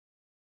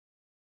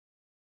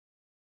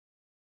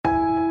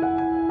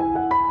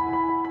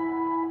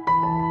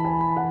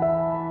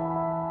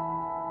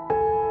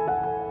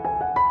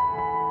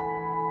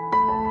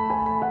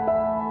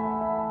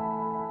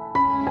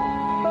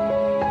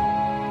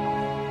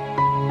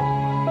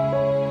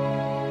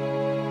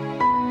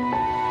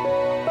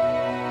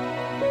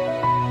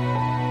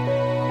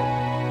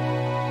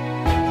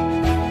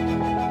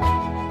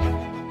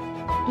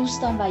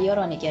دوستان و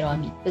یاران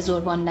گرامی، به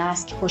زروان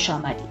نسک خوش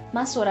آمدید.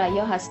 من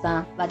ثریا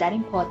هستم و در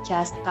این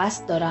پادکست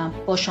قصد دارم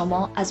با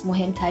شما از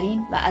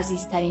مهمترین و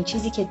عزیزترین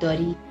چیزی که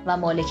دارید و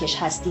مالکش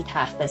هستید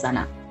حرف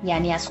بزنم،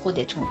 یعنی از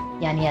خودتون،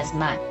 یعنی از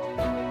من.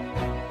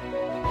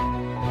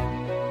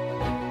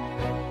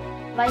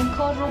 و این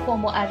کار رو با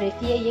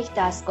معرفی یک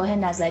دستگاه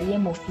نظریه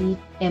مفید،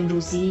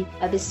 امروزی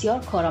و بسیار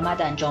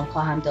کارآمد انجام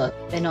خواهم داد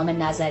به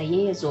نام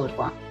نظریه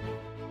زروان.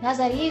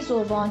 نظریه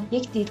زروان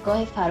یک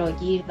دیدگاه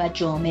فراگیر و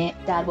جامع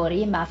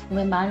درباره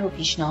مفهوم من رو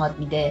پیشنهاد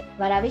میده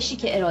و روشی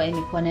که ارائه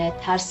میکنه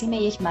ترسیم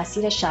یک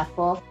مسیر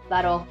شفاف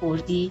و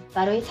راهبردی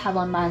برای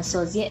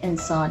توانمندسازی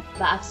انسان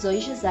و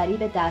افزایش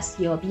ضریب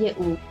دستیابی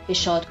او به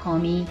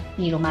شادکامی،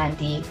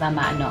 نیرومندی و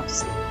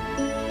معناست.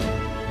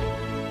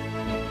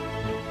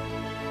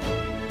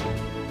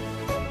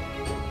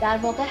 در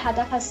واقع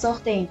هدف از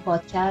ساخت این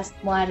پادکست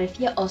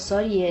معرفی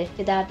آثاریه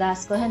که در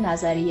دستگاه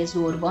نظریه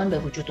زروان به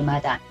وجود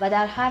اومدن و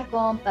در هر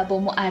گام و با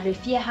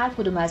معرفی هر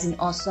کدوم از این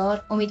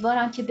آثار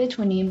امیدوارم که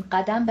بتونیم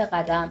قدم به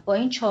قدم با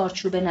این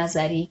چارچوب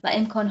نظری و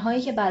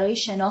امکانهایی که برای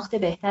شناخت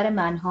بهتر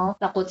منها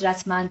و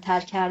قدرتمندتر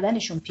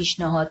کردنشون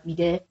پیشنهاد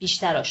میده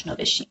بیشتر آشنا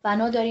بشیم.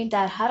 بنا داریم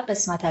در هر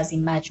قسمت از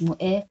این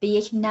مجموعه به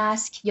یک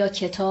نسک یا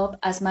کتاب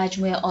از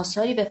مجموعه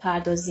آثاری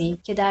بپردازیم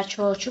که در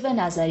چارچوب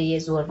نظریه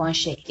زروان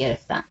شکل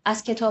گرفتن.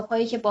 از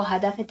کتاب‌هایی که با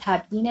هدف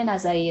تبیین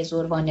نظریه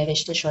زروان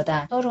نوشته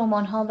شدن تا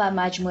رمان‌ها و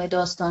مجموعه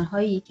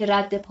داستان‌هایی که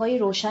ردپای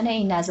روشن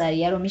این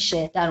نظریه رو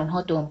میشه در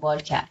اونها دنبال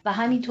کرد و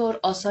همینطور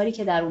آثاری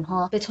که در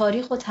اونها به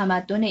تاریخ و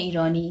تمدن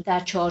ایرانی در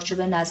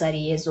چارچوب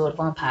نظریه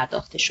زروان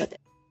پرداخته شده.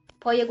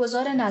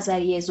 پایه‌گذار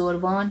نظریه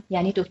زروان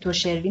یعنی دکتر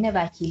شروین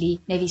وکیلی،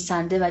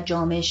 نویسنده و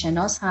جامعه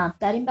شناس هم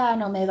در این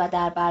برنامه و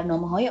در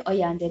برنامه‌های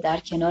آینده در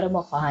کنار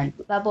ما خواهند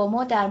بود و با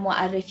ما در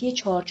معرفی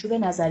چارچوب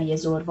نظریه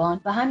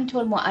زروان و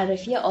همینطور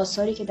معرفی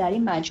آثاری که در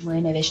این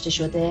مجموعه نوشته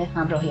شده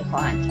همراهی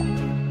خواهند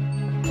کرد.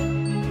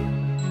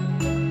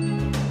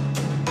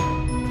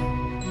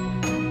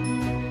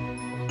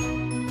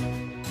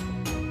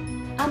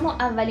 اما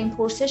اولین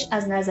پرسش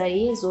از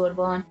نظریه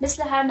زروان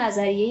مثل هر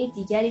نظریه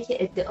دیگری که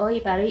ادعایی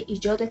برای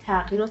ایجاد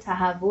تغییر و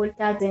تحول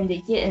در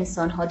زندگی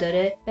انسان‌ها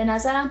داره، به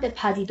نظرم به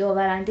پدید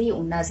آورنده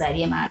اون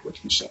نظریه مربوط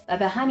میشه و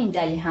به همین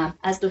دلیل هم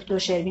از دکتر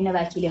شروین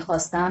وکیلی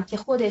خواستم که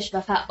خودش و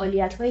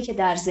فعالیت‌هایی که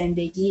در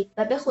زندگی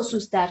و به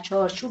خصوص در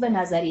چارچوب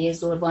نظریه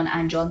زروان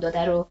انجام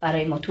داده رو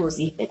برای ما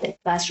توضیح بده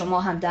و از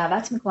شما هم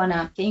دعوت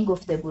می‌کنم که این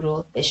گفتگو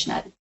رو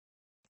بشنوید.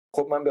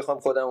 خب من بخوام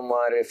خودم رو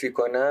معرفی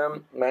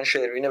کنم، من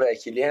شروین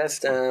وکیلی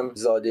هستم،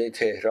 زاده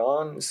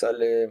تهران،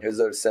 سال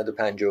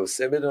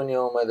 1353 به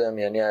دنیا آمدم،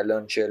 یعنی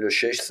الان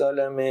 46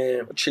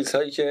 سالمه.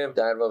 چیزهایی که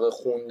در واقع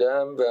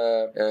خوندم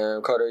و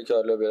کارهایی که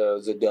حالا به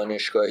لحاظ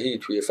دانشگاهی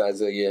توی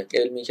فضای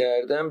علمی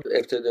کردم،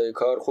 ابتدای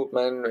کار خب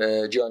من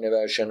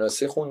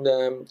جانورشناسی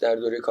خوندم در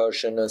دوره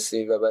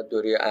کارشناسی و بعد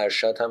دوره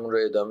ارشد هم رو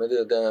ادامه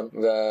دادم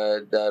و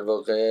در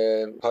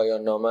واقع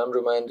پایان نامم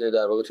رو من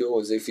در واقع توی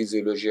حوزه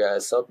فیزیولوژی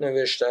اعصاب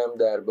نوشتم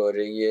درباره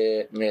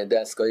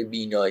دستگاه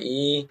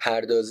بینایی،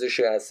 پردازش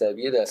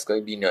عصبی دستگاه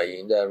بینایی.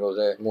 این در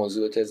واقع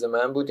موضوع تز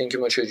من بود، اینکه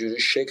ما چجوری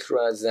شکل رو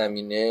از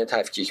زمینه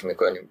تفکیک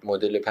میکنیم،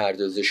 مدل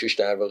پردازشش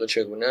در واقع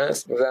چگونه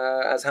است. و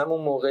از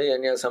همون موقع،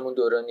 یعنی از همون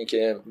دورانی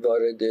که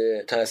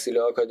وارد تحصیل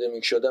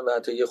آکادمیک شدم و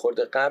حتی یه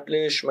خورده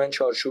قبلش، من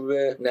چارچوب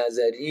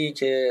نظری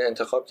که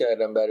انتخاب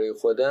کردم برای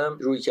خودم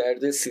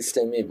رویکرد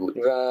سیستمی بود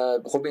و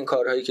خب این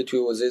کارهایی که توی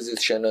حوزه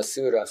زیست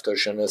شناسی و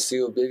رفتارشناسی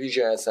و به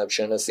ویژه عصب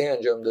شناسی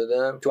انجام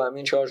دادم تو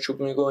همین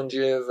چارچوب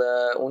میگنجه و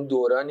اون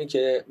دورانی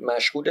که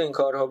مشغول این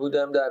کارها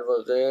بودم در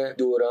واقع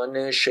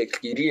دوران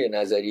شکلگیری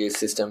نظریه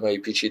سیستم‌های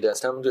پیچیده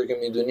است. همونطور که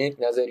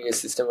میدونید نظریه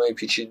سیستم‌های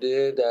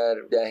پیچیده در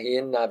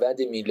دهه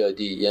 90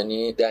 میلادی،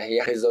 یعنی دهه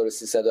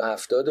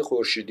 1370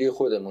 خورشیدی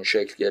خودمون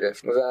شکل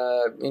گرفت و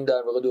این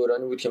در واقع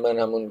دورانی بود که من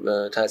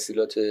همون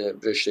تحصیلات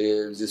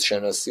رشته زیست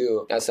شناسی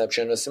و عصب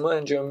شناسی ما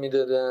انجام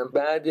میدادم.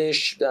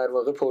 بعدش در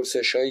واقع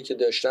پرسش‌هایی که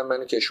داشتم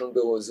منو کشوند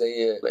به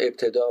حوزه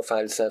ابتدا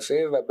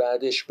فلسفه و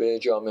بعدش به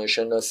جامعه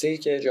شناسی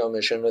که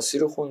جامعه شناسی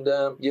رو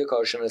خوندم. یه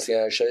کارشناسی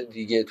ارشد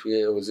دیگه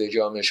توی حوزه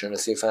جامعه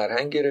شناسی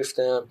فرهنگ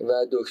گرفتم و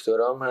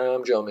دکترام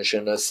هم جامعه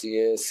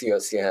شناسی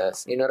سیاسی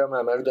هست. اینا رو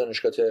همه رو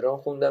دانشگاه تهران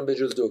خوندم به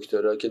جز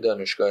دکترا که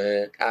دانشگاه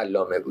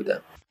علامه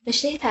بودم.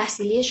 رشته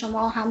تحصیلی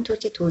شما همونطور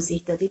که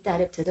توضیح دادید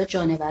در ابتدا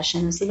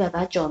جانورشناسی و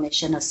بعد جامعه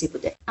شناسی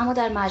بوده، اما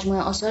در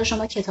مجموعه آثار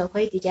شما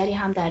کتاب‌های دیگری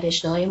هم در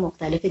رشته‌های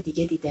مختلف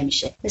دیگه دیده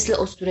میشه، مثل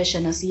اسطوره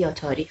شناسی یا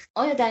تاریخ.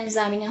 آیا در این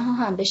زمینه‌ها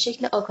هم به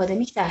شکل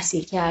آکادمیک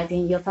تحصیل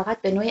کردین یا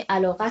فقط به نوع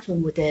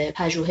علاقتون بوده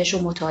پژوهش و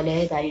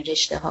مطالعه در این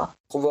رشته‌ها؟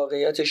 خب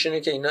واقعیتش اینه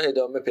که اینا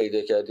ادامه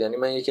پیدا کرد. یعنی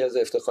من یکی از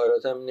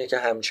افتخاراتم اینه که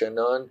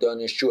همچنان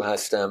دانشجو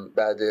هستم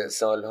بعد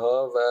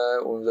سالها و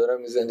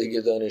امیدوارم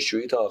زندگی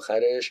دانشجویی تا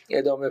آخرش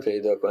ادامه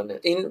پیدا کنه.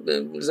 این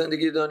این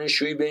زندگی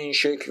دانشجویی به این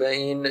شکل و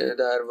این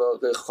در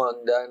واقع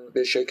خواندن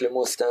به شکل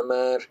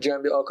مستمر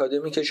جنبه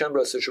آکادمیکش هم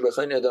راستشو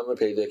بخواین ادامه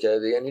پیدا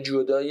کرده. یعنی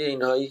جدای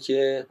اینهایی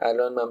که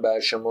الان من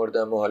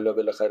برشمردم و حالا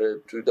بالاخره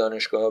تو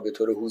دانشگاه ها به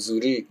طور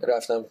حضوری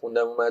رفتم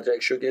خوندم و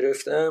مدرکشو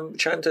گرفتم،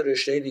 چند تا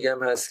رشته دیگه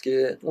هم هست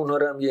که اونها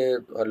رو هم یه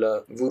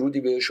حالا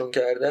ورودی بهشون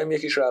کردم.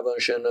 یکیش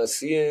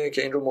روانشناسیه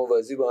که این رو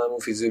موازی با همون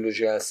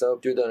فیزیولوژی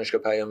اعصاب تو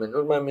دانشگاه پیام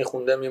نور من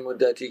میخوندم یه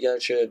مدتی،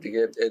 گرچه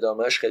دیگه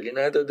ادامهش خیلی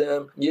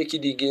ندادم. یکی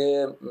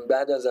دیگه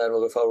بعد از در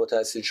واقع فارغ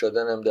التحصیل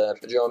شدنم در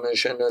جامعه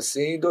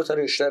شناسی 2 تا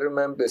رشته رو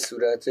من به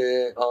صورت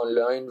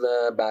آنلاین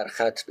و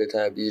برخط به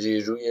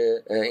تعبیری روی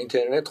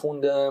اینترنت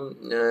خوندم.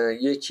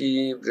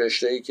 یکی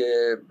رشته‌ای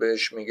که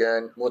بهش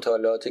میگن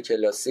مطالعات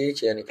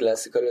کلاسیک، یعنی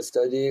کلاسیکال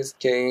استادیز،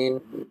 که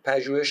این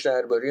پژوهش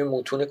درباره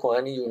متون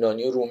کهن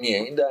یونانی و رومیه.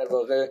 این در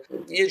واقع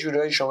یه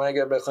جورایی شما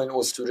اگر بخواید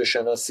اسطوره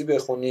شناسی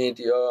بخونید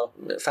یا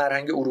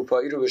فرهنگ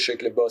اروپایی رو به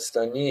شکل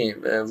باستانی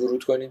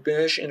ورود کنید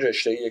بهش، این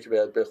رشته‌ایه که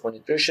باید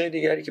بخونید. رشته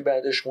دیگری که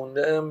بعدش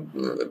خوندم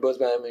باز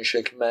به همین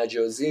شکل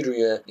مجازی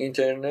روی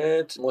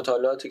اینترنت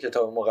مطالعات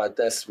کتاب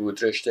مقدس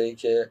بود، رشته‌ای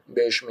که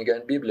بهش میگن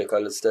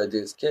بیبلیکال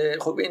استادیز، که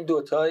خب این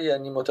دوتا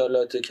یعنی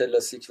مطالعات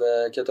کلاسیک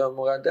و کتاب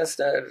مقدس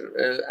در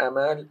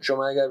عمل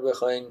شما اگر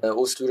بخواید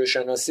اسطوره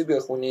شناسی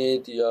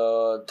بخونید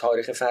یا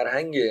تاریخ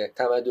فرهنگ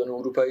تمدن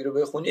اروپایی رو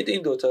بخونید،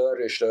 این دوتا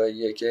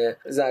رشته‌ایه که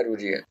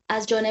ضروریه.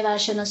 از جانور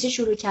شناسی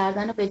شروع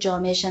کردن و به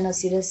جامعه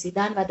شناسی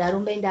رسیدن و در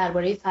اون بین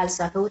درباره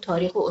فلسفه و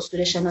تاریخ و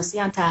اسطوره شناسی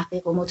هم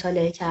تحقیق و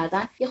مطالعه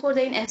کردن، یه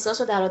خورده این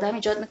احساس رو در آدم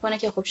ایجاد میکنه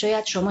که خب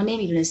شاید شما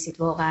نمیدونستید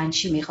واقعا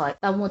چی میخواید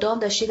و مدام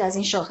داشتید از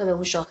این شاخه به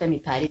اون شاخه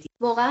میپریدید.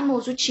 واقعا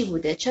موضوع چی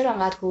بوده؟ چرا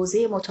انقدر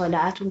حوزه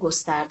مطالعه‌تون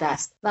گسترده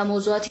است و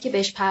موضوعاتی که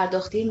بهش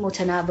پرداختین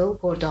متنوع و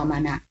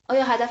پردامنن؟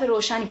 آیا هدف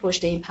روشنی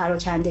پشت این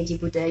پراکندگی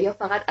بوده یا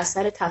فقط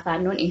اثر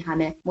تفنن این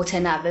همه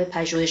متنوع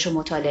پژوهش و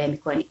مطالعه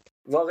میکنید؟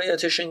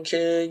 واقعیتش این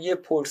که یه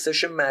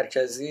پرسش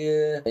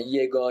مرکزی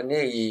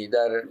یگانه‌ای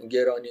در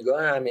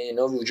گرانیگاه همه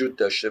اینا وجود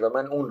داشته و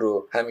من اون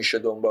رو همیشه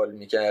دنبال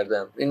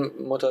می‌کردم. این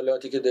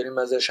مطالعاتی که داریم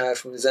ازش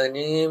حرف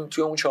میزنیم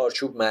توی اون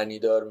چارچوب معنی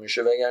دار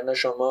میشه، وگرنه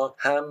شما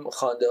هم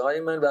خوانده-های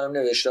من و هم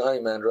نوشته-های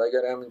من رو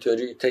اگر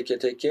همینطوری تکه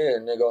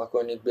تکه نگاه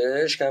کنید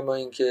بهش، کما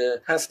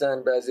اینکه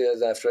هستن بعضی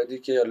از افرادی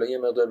که حالا یه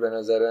مقدار به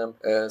نظرم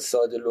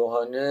ساده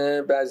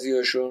لوحانه،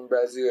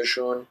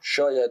 بعضیاشون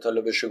شاید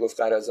حالا بشه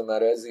گفت غرض و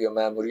مرض یا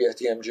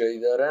مأموریتی هم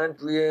دارن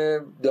روی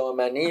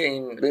دامنه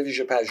این به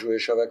ویژه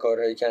پژوهش‌ها و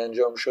کارهایی که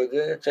انجام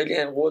شده خیلی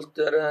انقلت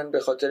دارن، به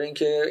خاطر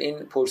اینکه این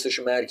پرسش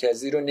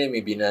مرکزی رو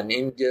نمیبینن،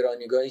 این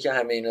گرانیگاهی که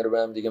همه اینا رو به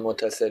هم دیگه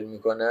متصل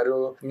میکنه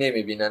رو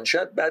نمیبینن.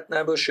 شاید بد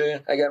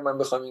نباشه اگر من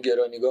بخوام این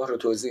گرانیگاه رو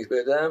توضیح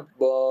بدم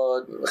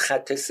با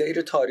خط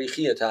سیر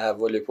تاریخی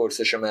تحول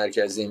پرسش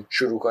مرکزی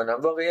شروع کنم.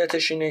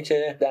 واقعیتش اینه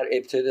که در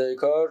ابتدای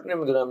کار،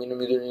 نمیدونم اینو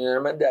میدونین،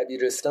 من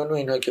دبیرستان و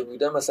اینها که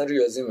بودم مثلا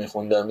ریاضی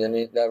میخوندم،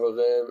 یعنی در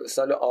واقع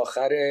سال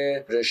آخر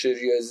رشته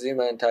ریاضی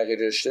من تغییر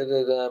رشته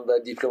دادم و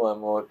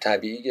دیپلممو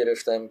طبیعی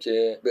گرفتم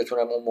که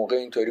بتونم، اون موقع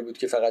اینطوری بود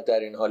که فقط در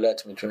این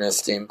حالت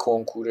میتونستیم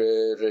کنکور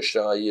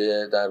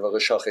رشته‌های در واقع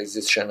شاخه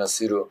زیست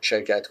شناسی رو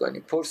شرکت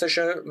کنیم. پرسش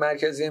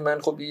مرکزی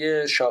من خب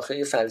یه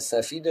شاخه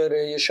فلسفی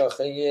داره، یه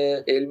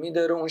شاخه علمی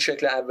داره. اون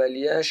شکل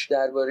اولیه‌اش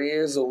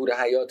درباره ظهور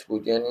حیات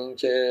بود، یعنی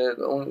اینکه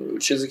اون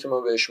چیزی که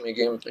ما بهش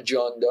میگیم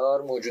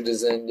جاندار، موجود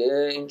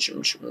زنده، این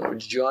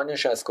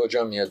جانش از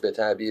کجا میاد به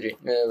تعبیری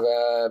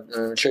و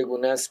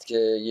چگونه است که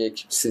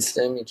یک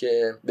سیستمی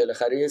که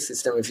بالاخره یه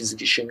سیستم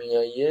فیزیکی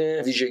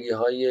شیمیایی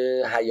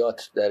ویژگی‌های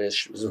حیات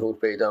درش ظهور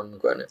پیدا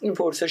میکنه. این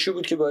پرسشی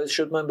بود که باعث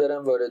شد من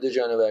برم وارد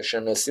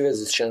جانورشناسی و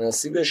زیست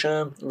شناسی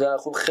بشم و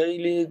خب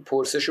خیلی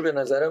پرسشی به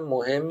نظرم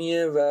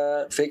مهمیه و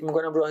فکر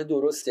میکنم راه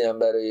درستی هم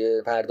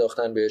برای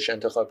پرداختن بهش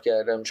انتخاب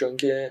کردم، چون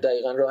که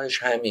دقیقاً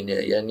راهش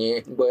همینه.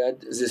 یعنی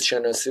باید زیست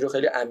شناسی رو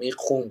خیلی عمیق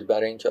خوند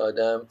برای اینکه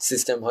آدم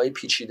سیستم‌های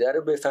پیچیده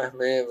رو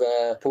بفهمه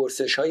و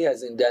پرسش‌های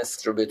از این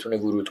دست رو بتونه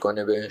ورود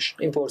کنه بهش.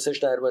 این پرسش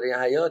درباره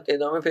حیات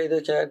ادامه پیدا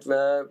کرد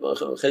و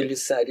خیلی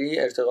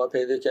سریع ارتقا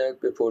پیدا کرد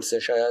به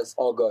پرسش از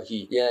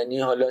آگاهی، یعنی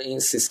حالا این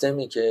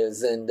سیستمی که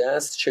زنده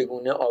است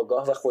چگونه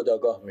آگاه و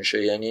خودآگاه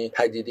میشه، یعنی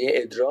پدیده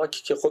ادراک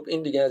که خب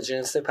این دیگه از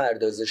جنس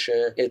پردازش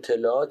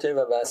اطلاعات و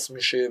وصل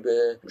میشه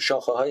به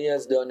شاخه‌هایی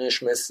از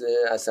دانش مثل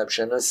عصب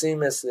شناسی،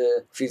 مثل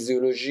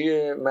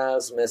فیزیولوژی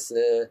مغز،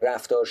 مثل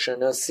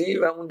رفتارشناسی.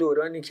 و اون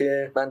دورانی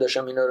که من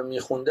داشتم اینا رو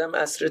میخوندم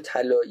عصر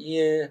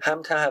طلایی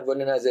هم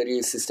تحول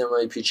نظریه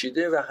سیستم‌های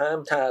پیچیده و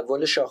هم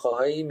تحول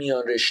شاخه‌های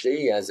میان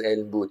رشته‌ای از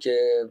علم بود که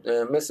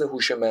مثل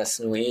هوش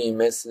مصنوعی،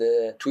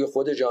 مثل توی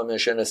خود جامعه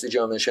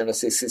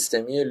شناسی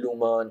سیستمی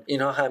لومان،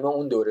 اینها همه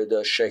اون دوره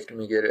داشت شکل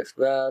می‌گرفت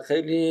و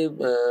خیلی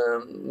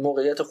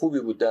موقعیت خوبی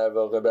بود در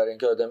واقع برای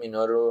اینکه آدم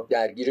اینا رو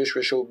درگیرش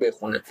بشه و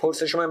بخونه.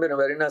 پرسش من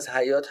بنابراین از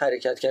حیات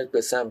حرکت کرد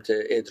به سمت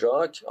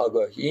ادراک،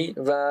 آگاهی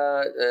و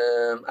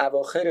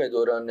اواخر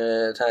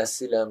دوران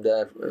تحصیلم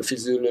در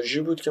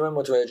فیزیولوژی بود که من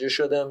متوجه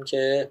شدم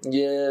که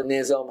یه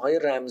نظام‌های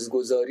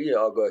رمزگذاری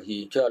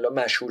آگاهی که حالا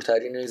مشهورتر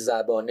مهمترین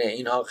زبانه،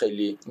 اینها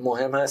خیلی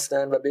مهم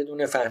هستن و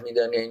بدون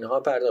فهمیدن اینها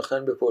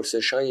پرداختن به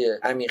پرسش‌های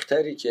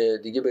عمیق‌تری که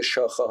دیگه به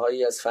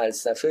شاخه‌هایی از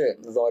فلسفه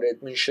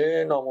وارد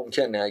میشه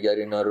ناممکنه اگر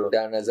اینا رو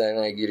در نظر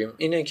نگیریم.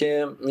 اینه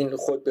که این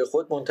خود به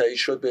خود منتهی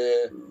شد به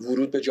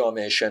ورود به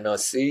جامعه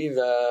شناسی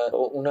و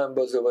اونم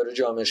باز دوباره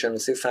جامعه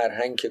شناسی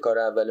فرهنگ که کار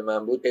اول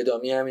من بود.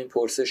 ادامه همین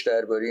پرسش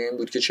درباره این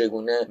بود که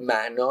چگونه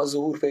معنا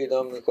ظهور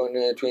پیدا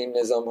میکنه تو این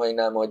نظام‌های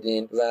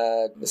نمادین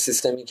و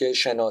سیستمی که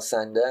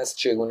شناسنده است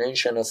چگونه این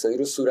شناسایی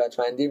رو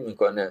صورتبندی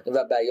میکنه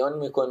و بیان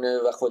میکنه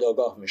و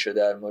خودآگاه میشه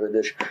در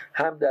موردش،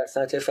 هم در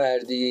سطح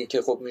فردی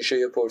که خب میشه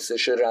یه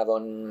پرسش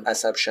روان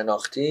عصب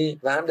شناختی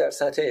و هم در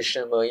سطح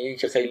اجتماعی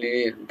که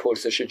خیلی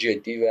پرسش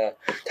جدی و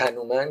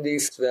تنومندی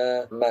است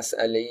و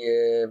مسئله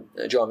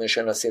جامعه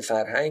شناسی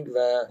فرهنگ و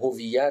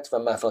هویت و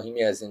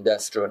مفاهیمی از این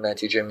دست رو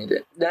نتیجه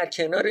میده. در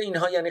کنار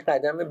اینها یعنی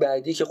قدم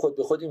بعدی که خود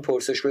به خود این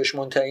پرسش بهش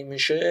منتهی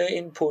میشه،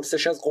 این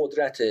پرسش از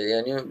قدرته.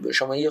 یعنی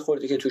شما یه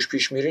خورده که توش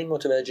پیش میرین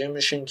متوجه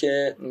میشین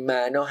که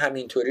معنا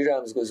همینطوری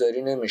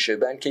رمزگذاری نمیشه،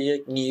 بلکه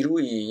یک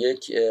نیرویی،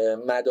 یک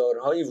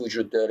مدارهایی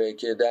وجود داره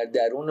که در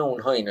درون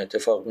اونها این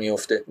اتفاق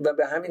میفته و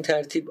به همین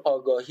ترتیب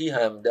آگاهی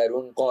هم در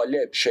اون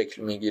قالب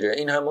شکل میگیره.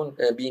 این همون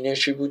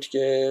بینشی بود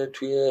که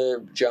توی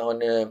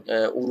جهان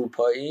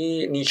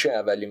اروپایی نیچه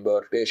اولین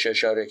بار بهش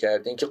اشاره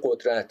کرد، این که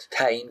قدرت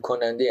تعیین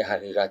کننده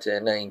حقیقته،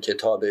 نه اینکه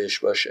تابعش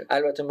باشه.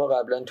 البته ما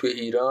قبلا توی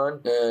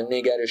ایران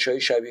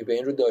نگرش‌های شبیه به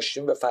این رو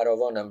داشتیم و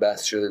فراوان هم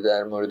بحث شده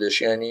در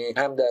موردش، یعنی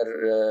هم در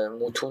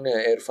متون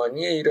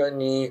عرفانی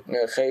ایرانی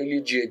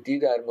خیلی جدی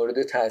در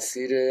مورد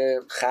تاثیر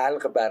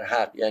خلق بر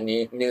حق،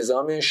 یعنی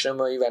نظام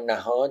اجتماعی و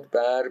نهاد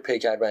بر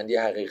پیکربندی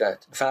حقیقت،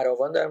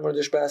 فراوان در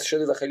موردش بحث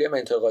شده و خیلی هم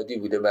انتقادی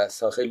بوده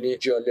بحث ها. خیلی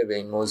جالب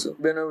این موضوع.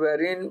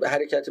 بنابراین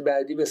حرکت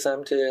بعدی به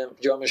سمت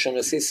جامعه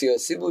شناسی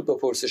سیاسی بود با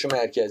پرسش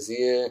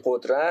مرکزی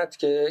قدرت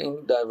که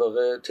این در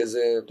واقع تز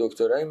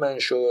دکترای من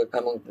شد،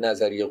 همون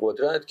نظریه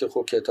قدرت که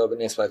خب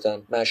کتاب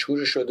نسبتا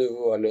مشهور شده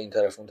و حالا این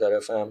طرف اون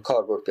طرف هم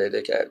کاربرد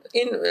پیدا کرده.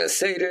 این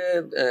سیر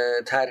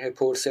طرح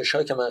پرسش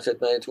ها که من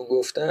خدمتتون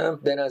گفتم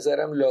به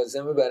نظرم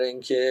لازمه برای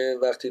اینکه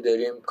وقتی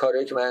داریم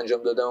کارهایی که من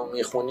انجام دادم و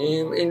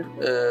میخونیم این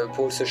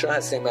پرسش ها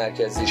هسته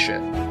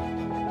مرکزیشه.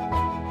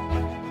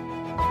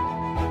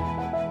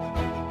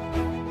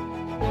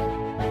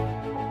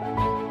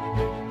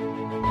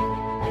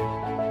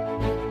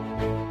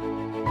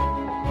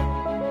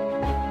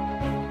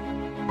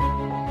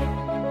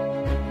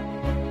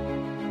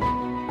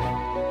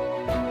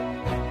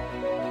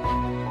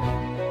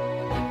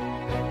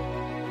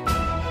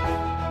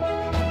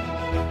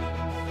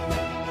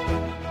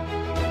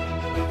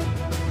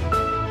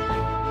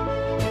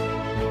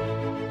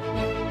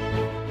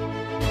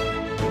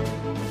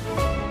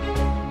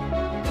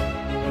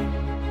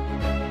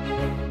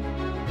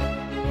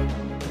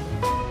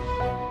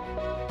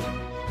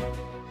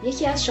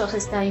 یکی از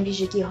شاخص‌ترین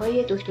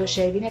ویژگی‌های دکتر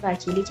شروین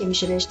وکیلی که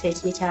میشه بهش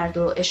تکیه کرد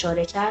و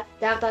اشاره کرد،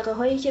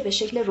 دغدغه‌هایی که به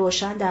شکل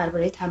روشن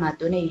درباره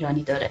تمدن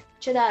ایرانی داره،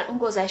 چه در اون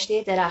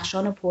گذشته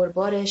درخشان و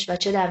پربارش و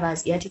چه در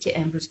وضعیتی که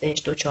امروز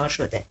بهش دچار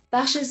شده.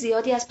 بخش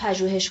زیادی از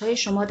پژوهش‌های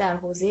شما در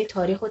حوزه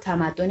تاریخ و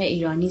تمدن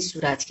ایرانی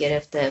صورت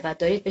گرفته و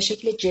دارید به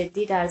شکل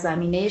جدی در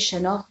زمینه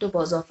شناخت و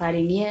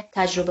بازآفرینی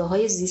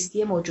تجربه‌های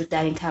زیستی موجود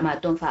در این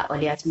تمدن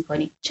فعالیت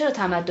می‌کنید. چرا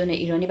تمدن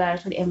ایرانی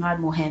براتون اینقدر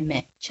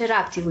مهمه؟ چه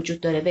ربطی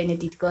وجود داره بین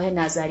دیدگاه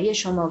نظری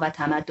شما و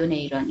تمدن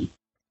ایرانی؟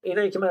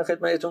 اینایی که من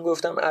خدمتتون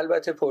گفتم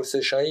البته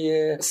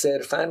پرسش‌های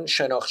صرفاً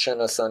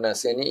شناخت-شناسانه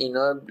است، یعنی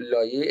اینا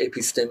لایه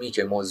اپیستمیک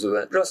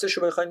موضوعه. راستش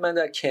رو بخواید من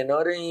در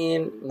کنار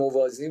این،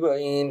 موازی با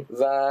این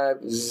و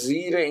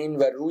زیر این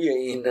و روی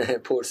این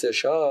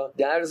پرسش‌ها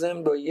در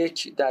ضمن با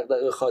یک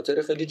دغدغه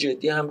خاطر خیلی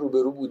جدی هم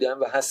روبرو بودم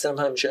و هستم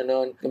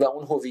همچنان و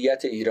اون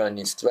هویت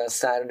ایرانی است و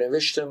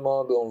سرنوشت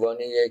ما به عنوان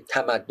یک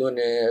تمدن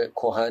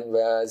کهن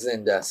و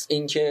زنده است.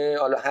 اینکه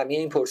حالا همه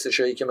این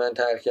پرسش‌هایی که من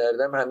طرح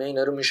کردم همه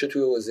اینا رو میشه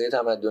توی حوزه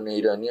تمدن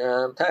ایرانی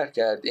هم طرح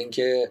کرد.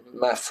 اینکه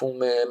مفهوم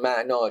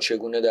معنا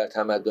چگونه در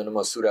تمدن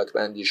ما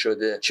صورتبندی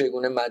شده،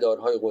 چگونه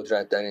مدارهای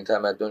قدرت در این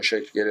تمدن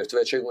شکل گرفته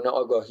و چگونه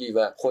آگاهی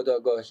و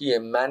خودآگاهی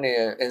من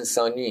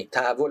انسانی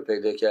تحول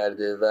پیدا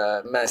کرده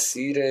و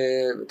مسیر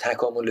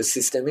تکامل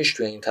سیستمیش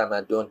تو این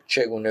تمدن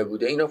چگونه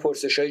بوده. اینا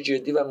پرسش‌های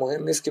جدی و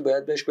مهم است که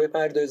باید بهش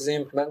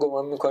بپردازیم. من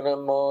گمان می‌کنم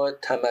ما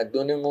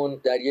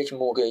تمدنمون در یک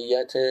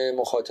موقعیت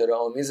مخاطره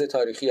آمیز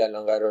تاریخی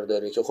الان قرار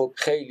داره که خب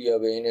خیلی‌ها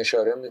به این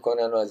اشاره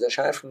می‌کنن و ازش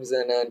حرف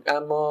می‌زنن،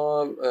 اما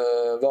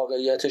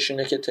واقعیتش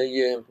اینه که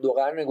طی 2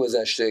 قرن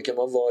گذشته که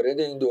ما وارد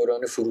این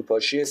دوران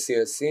فروپاشی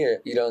سیاسی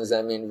ایران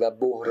زمین و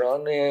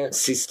بحران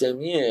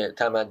سیستمی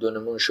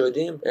تمدنمون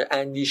شدیم،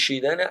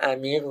 اندیشیدن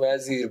عمیق و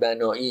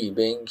زیربنایی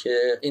به این که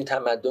این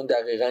تمدن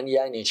دقیقاً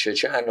یعنی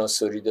چه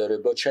عناصری داره،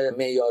 با چه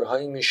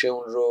معیارهایی میشه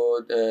اون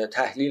رو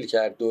تحلیل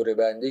کرد، دوره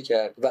بندی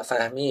کرد و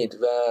فهمید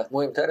و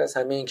مهمتر از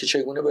همه این که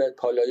چگونه باید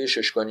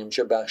پالایشش کنیم،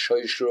 چه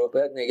بخشایش رو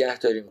باید نگه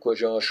داریم،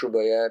 کجاهاش رو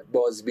باید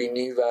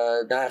بازبینی و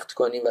نقد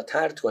کنیم و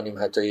پرت کنیم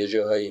حتی یه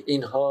جاهایی.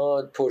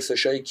 اینها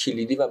پرسش‌های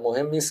کلیدی و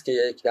مهمی است که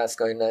یک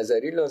دستگاه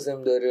نظری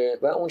لازم داره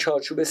و اون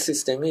چارچوب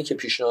سیستمی که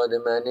پیشنهاد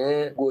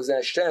منه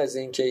گذشته از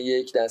این که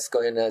یک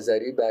دستگاه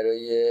نظری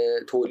برای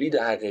تولید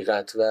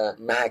حقیقت و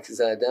محک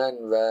زدن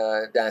و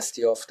دست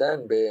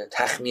یافتن به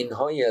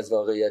تخمین‌هایی از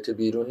واقعیت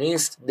بیرونی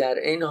است، در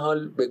این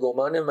حال به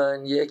گمان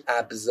من یک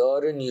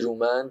ابزار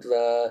نیرومند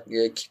و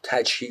یک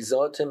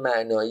تجهیزات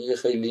معنایی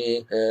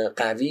خیلی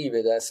قوی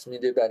به دست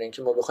میده برای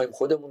اینکه ما بخوایم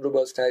خودمون رو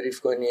باز تعریف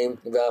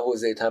کنیم و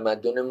حوزه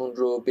تمدنمون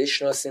رو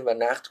بشناسیم و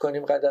نقد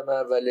کنیم قدم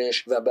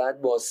اولش و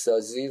بعد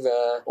بازسازی و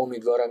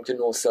امیدوارم که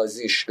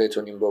نوسازیش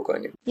بتونیم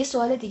بکنیم. یه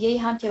سوال دیگه ای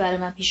هم که برای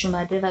من پیش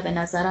اومده و به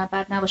نظرم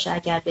بد نباشه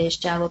اگر بهش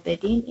جواب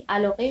بدین،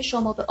 علاقه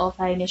شما به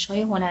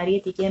آفرینش‌های هنری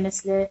دیگه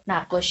مثل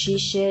نقاشی،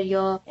 شعر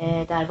یا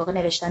در واقع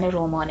نوشتن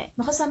رمانه.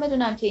 می‌خواستم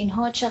بدونم که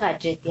اینها چقدر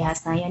جدی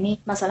هستن، یعنی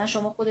مثلا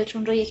شما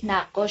خودتون رو یک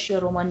نقاش یا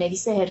رمان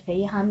نویس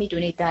حرفه‌ای هم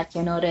می‌دونید در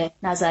کنار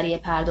نظریه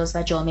پرداز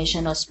و جامعه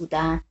شناس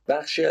بودن؟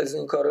 بخشی از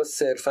این کارا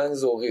صرفاً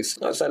ذوقی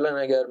است. مثلا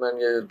اگر من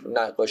یه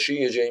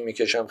نقاشی یه جایی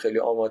می‌کشم خیلی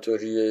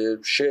آماتوری،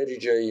 شعری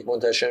جایی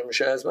منتشر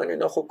میشه از من،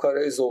 اینا خب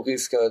کارهای ذوقی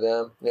است که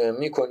آدم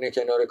میکنه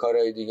کنار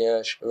کارهای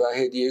دیگه‌اش و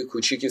هدیه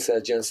کوچیکی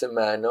از جنس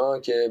معنا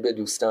که به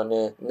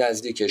دوستان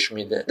نزدیکش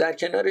میده. در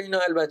کنار اینا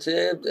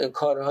البته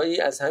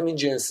کارهایی از همین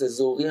جنس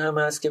ذوقی هم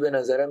هست که به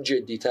نظرم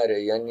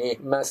جدی‌تره، یعنی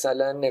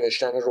مثلا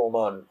نوشتن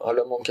رمان.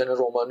 حالا ممکنه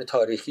رمان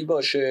تاریخی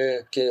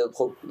باشه که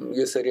خب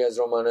یه سری از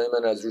رمان‌های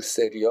من از روش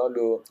سریال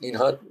و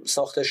اینها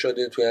ساخته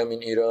شده توی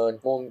همین ایران.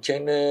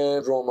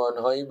 ممکنه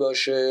رمان‌هایی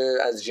باشه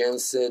از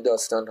جنس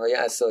داستان‌های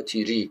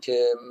اساطیری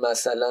که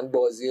مثلا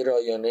بازی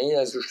رایانه‌ای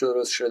از روش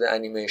درست شده،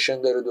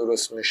 انیمیشن داره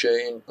درست میشه.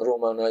 این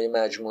رمان‌های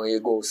مجموعه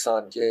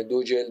گوسان که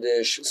 2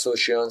 جلدش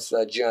سوشیانس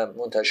و جمع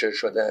منتشر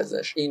شده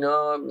ازش،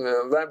 اینا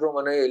و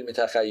رمان‌های علمی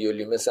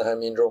تخیلی مثل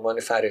همین رمان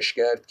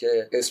فرشگرد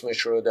که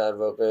اسمش رو در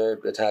واقع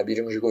به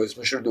تعبیر میشه گفت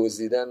اسمش رو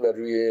دزدیدن و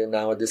روی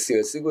نهاد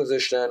سیاسی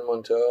گذاشتن،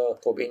 منتها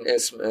خب این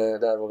اسم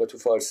در واقع تو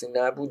فارسی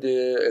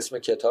نبوده. اسم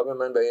کتاب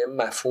من به یه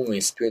مفهومی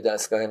است توی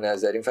دستگاه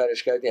نظری.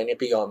 فرشگرد یعنی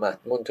قیامت،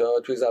 منتها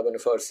توی زبان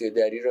فارسی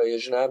دری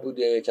رایج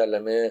نبوده،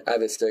 کلمه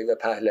اوستایی و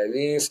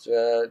پهلوی است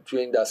و توی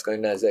این دستگاه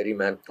نظری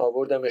من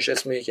آوردمش.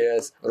 اسمی که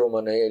از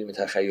رمان‌های علمی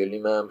تخیلی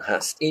هم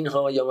هست.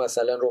 اینها یا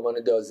مثلا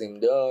رمان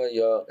دازیمدا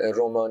یا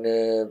رمان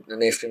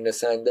نفرین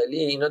صندلی،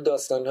 اینا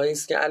داستان‌هایی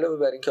است که علاوه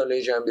بر این که حالا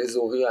جنبه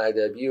ذوقی و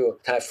ادبی و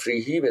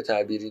تفریحی به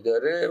تعبیری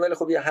داره، ولی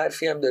خب یه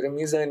حرفی هم داره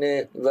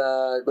میزنه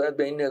و باید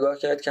به این نگاه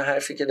کرد که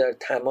حرفی که در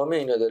تمام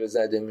اینا داره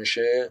زده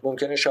میشه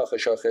ممکنه شاخه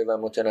شاخه و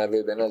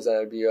متنوع به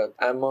نظر بیاد،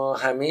 اما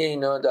همه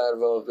اینا در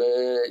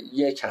واقع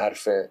یک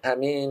حرفه،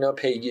 همه اینا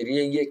پیگیری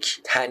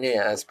یک تنه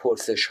از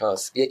پرسش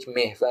هاست، یک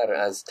محور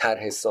از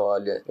طرح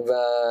سواله و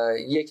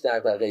یک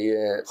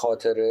دغدغه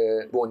خاطر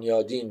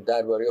بنیادین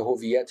درباره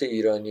هویت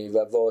ایرانی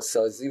و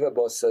واسازی و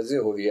بازسازی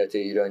هویت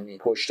ایرانی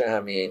پشت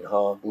همه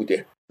اینها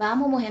بوده. و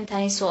اما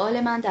مهمترین سوال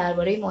من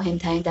درباره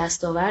مهمترین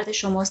دستاورد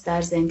شماست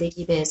در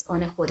زندگی به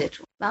اذعان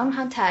خودتون و اون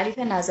هم تعریف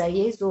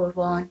نظریه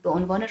زروان به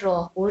عنوان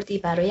راهبردی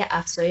برای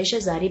افزایش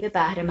ضریب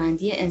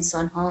بهره‌مندی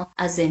انسان‌ها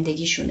از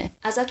زندگیشونه.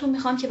 ازتون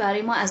میخوام که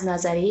برای ما از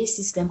نظریه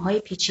سیستم‌های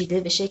پیچیده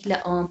به شکل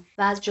عام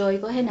و از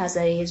جایگاه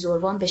نظریه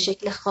زروان به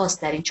شکل خاص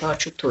در این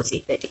چارچوب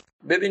توضیح بدید.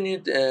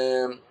 ببینید،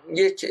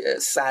 یک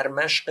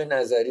سرمشق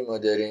نظری ما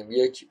داریم،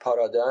 یک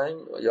پارادایم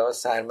یا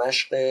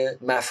سرمشق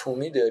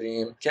مفهومی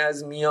داریم که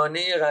از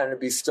میانه قرن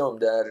 20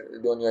 در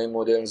دنیای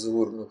مدرن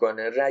ظهور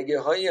میکنه. رگه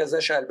هایی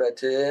ازش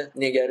البته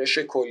نگرش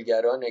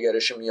کلگرا،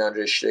 نگرش میان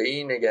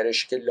رشته‌ای،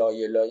 نگرشی که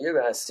لایه لایه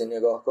به هستی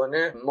نگاه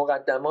کنه.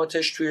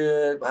 مقدماتش توی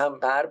هم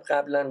غرب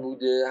قبلا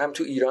بوده، هم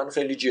تو ایران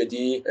خیلی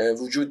جدی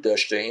وجود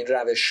داشته، این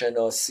روش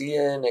شناسی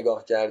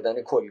نگاه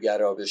کردن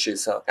کلگرا به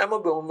چیزها. اما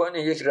به عنوان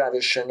یک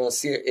روش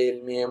شناسی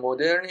علمی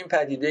مدرن، این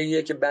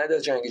پدیده‌ایه که بعد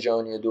از جنگ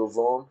جهانی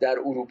دوم در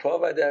اروپا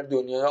و در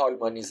دنیای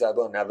آلمانی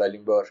زبان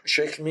اولین بار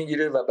شکل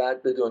میگیره و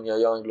بعد به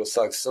دنیای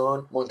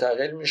آنگلوساکسون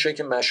منتقل میشه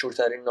که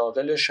مشهورترین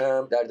ناقلش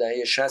هم در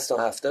دهه 60 و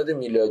 70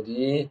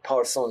 میلادی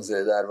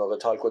پارسونزه، در واقع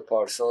تالکوت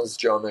پارسونز،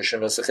 جامعه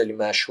شناس خیلی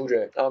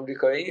مشهور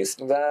آمریکایی است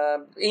و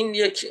این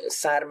یک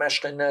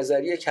سرمشق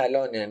نظری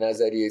کلانه،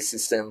 نظریه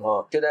سیستم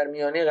ها که در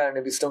میانه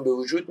قرن 20 به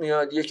وجود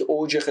میاد. یک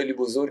اوج خیلی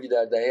بزرگی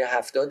در دهه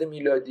 70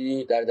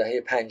 میلادی، در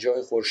دهه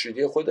 50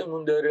 خورشیدی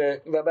خودمون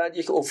داره و بعد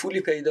یک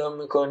افولی پیدا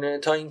میکنه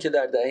تا اینکه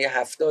در دهه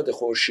 70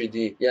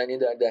 خورشیدی، یعنی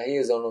در دهه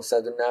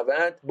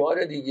 1990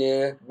 بار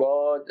دیگه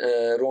با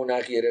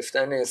رونق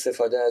گرفتن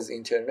استفاده از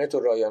اینترنت و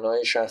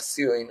رایانه‌های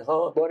شخصی و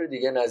اینها، بار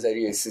دیگه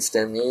نظریه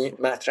سیستمی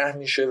مطرح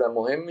میشه و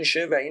مهم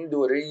میشه و این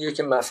دوره‌ایه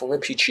که مفهوم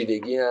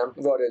پیچیدگی هم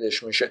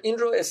واردش میشه. این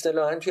رو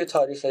اصطلاحاً توی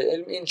تاریخ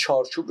علم این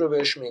چارچوب رو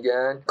بهش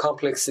میگن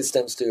Complex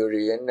Systems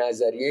Theory، یعنی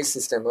نظریه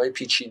سیستم‌های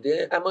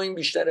پیچیده. اما این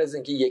بیشتر از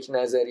اینکه یک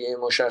نظریه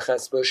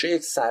مشخص باشه،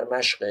 یک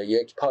سرمشق،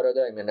 یک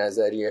پارادایم نظری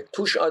نظریه.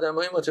 توش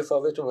آدمای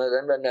متفاوت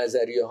اومدن و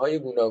نظریه‌های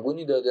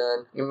گوناگونی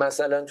دادن.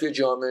 مثلا توی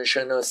جامعه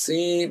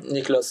شناسی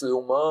نیکلاس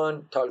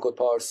لومان، تالکوت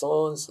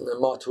پارسونز،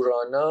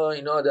 ماتورانا،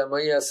 اینا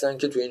آدمایی هستن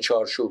که توی این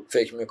چارچوب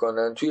فکر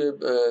میکنن. توی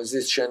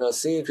زیست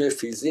شناسی، توی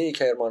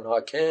فیزیک، هرمان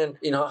هاکن،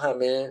 اینها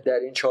همه در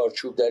این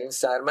چارچوب، در این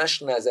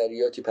سرمشق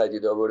نظریاتی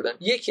پدید آوردن.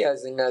 یکی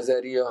از این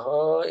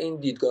نظریه‌ها این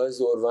دیدگاه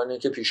زروانه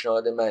که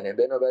پیشنهاد منه.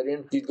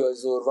 بنابراین دیدگاه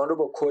زروان رو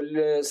با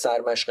کل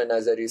سرمشق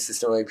نظریه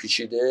سیستم‌های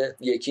پیچیده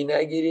یکی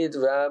نگیرید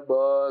و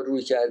با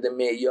رویکرد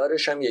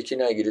معیارش هم یکی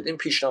نگیرید. این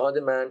پیشنهاد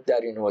من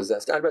در این حوزه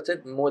است.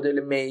 البته مدل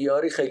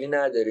معیاری خیلی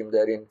نداریم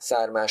در این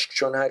سرمشق،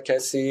 چون هر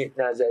کسی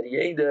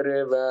نظریه‌ای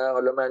داره و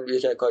حالا من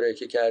یک کاری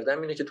که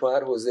کردم اینه که تو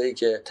هر حوزه‌ای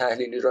که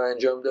تحلیلی رو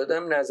انجام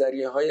دادم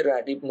نظریه‌های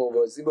رقیب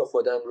موازی با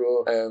خودم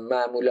رو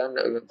معمولاً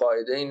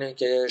قاعده اینه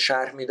که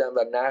شرح میدم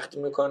و نقد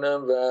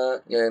میکنم و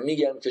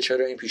میگم که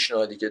چرا این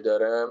پیشنهادی که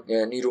دارم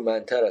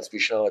نیرومندتر از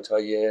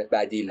پیشنهادهای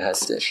بدیل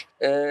هستش.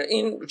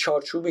 این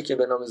چارچوبی که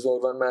به نام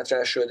زروان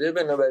مطرح شده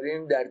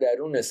بنابراین در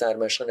درون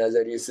سرمشق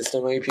نظریه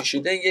سیستم‌های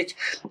پیچیده یک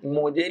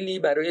مدلی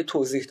برای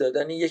توضیح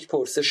دادن یک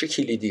پرسش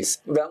کلیدی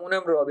است و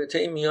اونم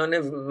رابطه میان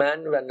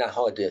من و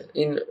نهاده.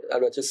 این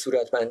البته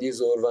صورتبندی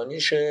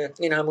زروانیشه.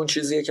 این همون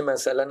چیزیه که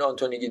مثلا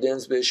آنتونی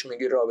گیدنز بهش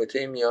میگه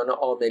رابطه میان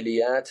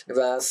عاملیت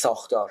و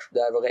ساختار،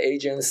 در واقع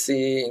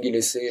ایجنسی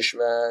انگلیسیش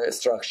و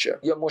استراکچر،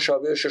 یا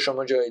مشابهش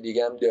شما جای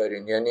دیگه هم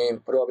دارین،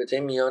 یعنی رابطه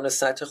میان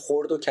سطح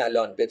خرد و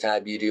کلان به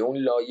تعبیری، اون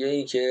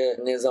لایه‌ای که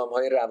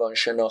نظام‌های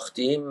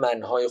روانشناختی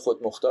منهای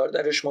خودمختار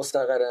درش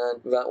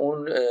مستقرن و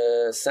اون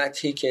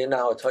سطحی که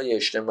نهادهای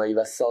اجتماعی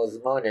و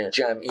سازمان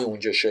جمعی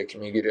اونجا شکل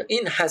میگیره.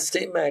 این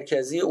هسته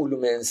مرکزی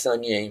علوم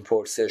انسانیه این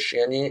پرسش.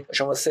 یعنی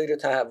شما سیر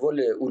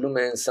تحول علوم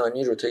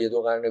انسانی رو طی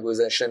 2 قرن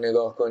گذشته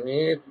نگاه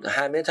کنید،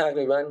 همه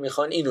تقریبا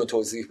میخوان اینو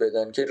توضیح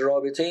بدن که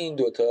رابطه این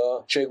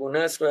دوتا چگونه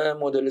است و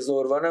مدل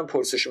زروان هم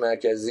پرسش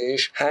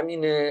مرکزیش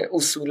همینه.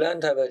 اصولا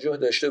توجه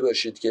داشته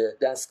باشید که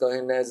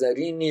دستگاه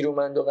نظری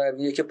نیرومند و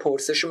قویه که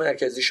پرسش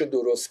مرکزیشو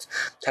درست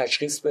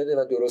تشخیص بده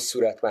و درست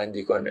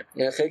صورتبندی کنه.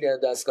 یعنی خیلی از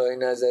دستگاه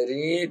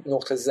نظری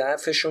نقطه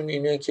ضعفشون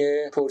اینه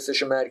که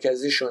پرسش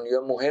مرکزیشون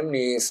یا مهم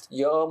نیست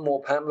یا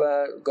مبهم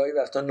و گاهی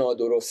وقتا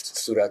نادرست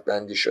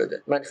صورتبندی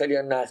شده. من خیلی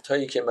از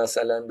نقدهایی که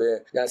مثلا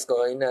به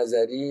دستگاه‌های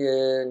نظری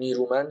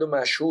نیرومند و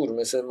مشهور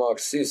مثل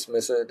مارکسیسم،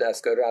 مثل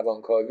دستگاه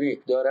روانکاوی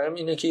دارم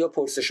اینه که یا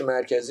پرسش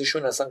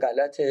مرکزیشون اصلا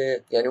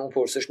غلطه، یعنی اون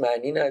پرسش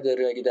معنی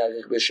نداره اگه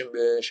دقیق بشیم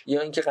بهش،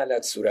 یا اینکه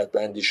غلط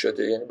صورتبندی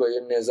شده، یعنی با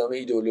یه نظام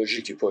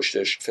ایدئولوژیکی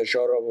پشتش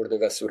فشار آورده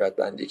و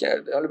صورتبندی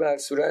کرده. حالا به هر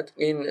صورت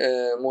این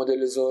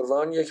مدل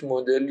زروان یک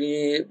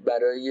مدلی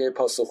برای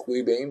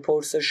پاسخگویی به این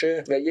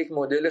پرسشه و یک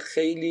مدل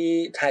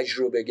خیلی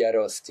تجربه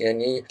گراست،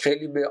 یعنی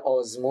خیلی به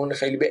آزمون،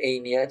 خیلی به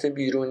عینیت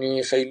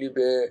بیرونی، خیلی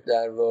به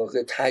در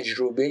واقع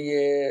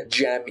تجربه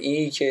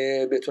جمعی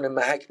که بتونه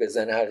محک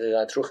بزنه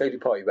حقیقت رو خیلی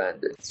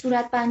پایبنده.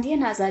 صورتبندی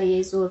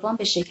نظریه زروان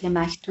به شکل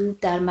مکتوب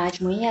در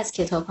مجموعه‌ای از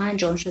کتاب‌ها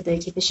انجام شده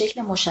که به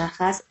شکل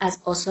مشخص از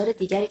آثار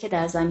دیگری که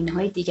در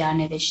زمینه‌های دیگر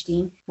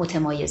نوشتیم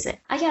متمایزه.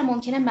 اگر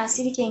ممکنه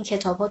مسیری که این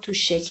کتاب‌ها تو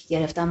شکل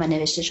گرفتن و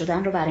نوشته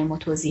شدن رو برای ما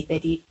توضیح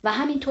بدید و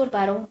همینطور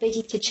برامون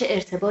بگید که چه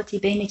ارتباطی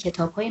بین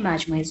کتاب‌های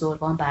مجموعه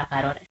زروان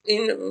برقراره.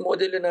 این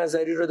مدل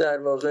نظری رو در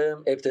واقع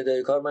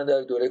ابتدای کار من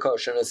در دوره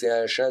کارشناسی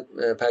ارشد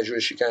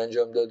پژوهشی که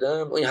انجام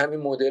دادم، این همین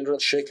مدل رو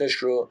شکلش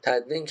رو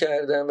تدوین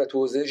کردم و تو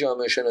حوزه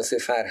جامعه شناسی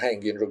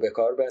فرهنگی رو به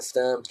کار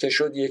بستم که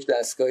شد یک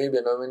دستگاهی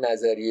به نام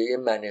نظریه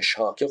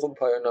منش‌ها که خب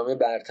پایان‌نامه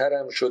برتر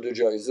هم شد و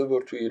جایزه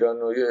برد تو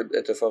ایران و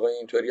اتفاقای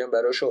اینطوری هم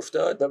براش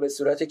افتاد و به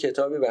صورت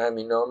کتابی به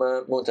همین نام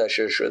هم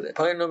منتشر شده.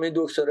 پایان‌نامه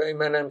دکترای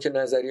منم که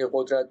نظریه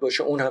قدرت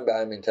باشه اون هم به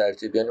همین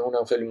ترتیب، یعنی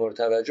اونم خیلی مورد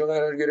توجه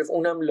قرار گرفت.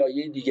 اونم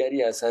لایه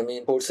دیگری از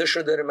همین پرسش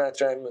رو داره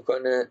مطرح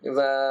میکنه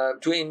و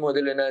تو این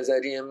مدل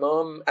نظری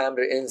ما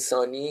امر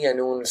انسانی، یعنی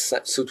اون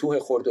سطوح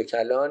خرد و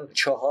کلان،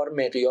 4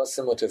 مقیاس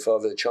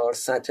متفاوت، 4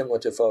 سطح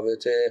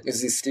متفاوت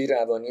زیستی،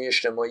 روانی،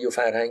 اجتماعی و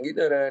فرهنگی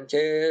دارن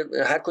که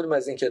هر کدوم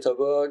از این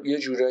کتابا یه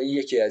جورایی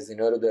یکی از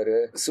اینا رو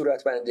داره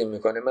صورتبندی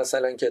میکنه.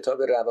 مثلا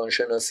کتاب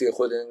روانشناسی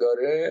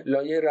خودانگاره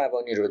لایه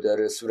روانی رو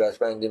داره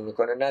صورتبندی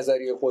میکنه،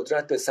 نظریه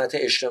قدرت به سطح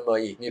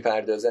اجتماعی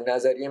میپردازه،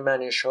 نظریه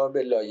منش‌ها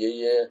به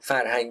لایه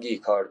فرهنگی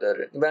کار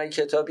داره. و این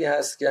کتابی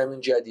هست که همین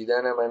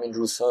جدیدن همین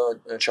روزها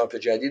چاپ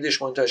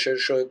جدیدش منتشر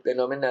شد به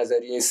نام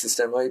نظریه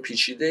سیستم‌های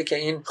پیچیده که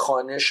این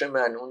خوانش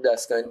من، اون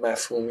دستگاه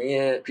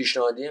مفهومی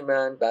پیشنهادی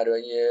من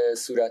برای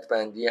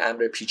صورتبندی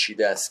امر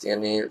پیچیده است،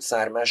 یعنی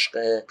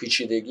سرمشق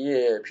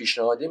پیچیدگی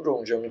پیشنهادیم رو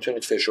اونجا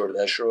میتونید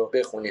فشرده‌اش رو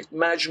بخونید.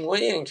 مجموعه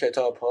این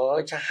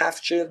کتاب‌ها که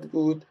 7 جلد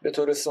بود به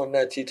طور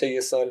سنتی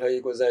طی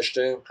سال‌های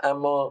گذشته،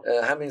 اما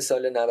همین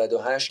سال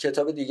 98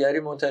 کتاب دیگری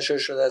منتشر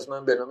شد از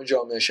من به نام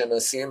جامعه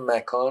شناسی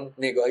مکان،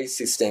 نگاهی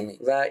سیستمی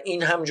و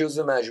این هم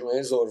جزو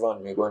مجموعه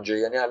زروان میگنجه.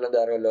 یعنی الان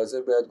در حال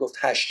حاضر باید گفت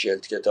 8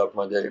 جلد کتاب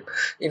ما داریم.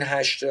 این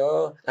 8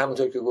 تا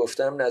همونطور که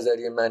گفتم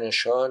نظریه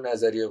منش‌ها،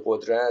 نظریه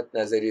قدرت،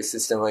 نظریه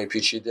سیستم‌های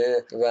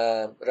پیچیده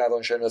و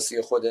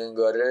روانشناسی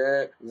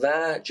خودانگاره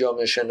و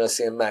جامعه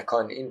شناسی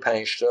مکان، این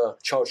 5 تا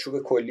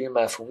چارچوب کلی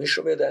مفهومیش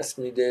رو به دست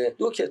میده.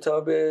 2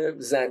 کتاب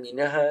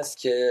زمینه هست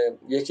که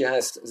یکی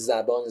هست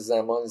زبان،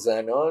 زمان،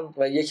 زنان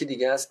و یکی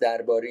دیگه است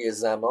درباره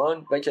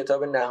زمان و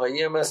کتاب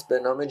نهایی هم است به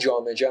نام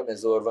جام جم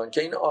زروان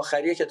که این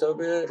آخری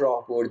کتاب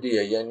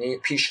راهبردیه، یعنی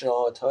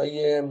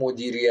پیشنهادهای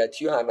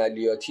مدیریتی و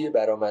عملیاتی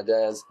برآمده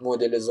از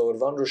مدل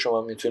زروان رو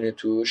شما میتونید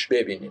توش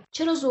ببینید.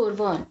 چرا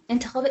زروان؟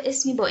 انتخاب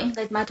اسمی با این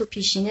قدمت و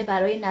پیشینه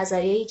برای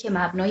نظریه‌ای که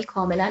مبنای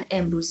کاملا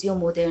امروزی و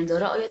مدرن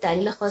داره آیا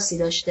دلیل خاصی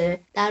داشته؟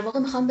 در واقع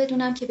میخوام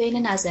بدونم که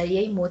بین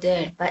نظریه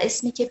مدرن و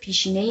اسمی که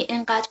پیشینه‌ای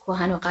اینقدر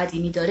کهن و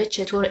قدیمی داره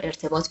چطور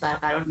ارتباط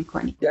برقرار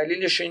می‌کنی؟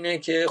 دلیلش اینه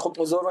که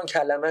خب زروان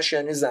کلمش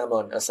یعنی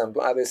زمان، اصلا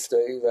تو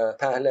اوستایی و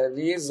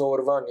پهلوی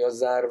زروان یا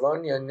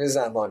زروان یعنی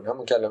زمان،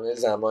 همون کلمه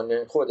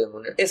زمان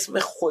خودمونه. اسم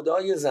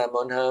خدای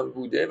زمان هم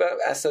بوده و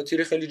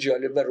اساطیر خیلی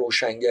جالب و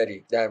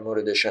روشنگری در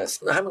موردش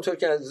هست. همونطور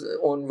که از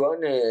عنوان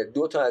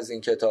 2 تا از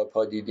این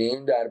کتاب‌ها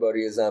دیدین،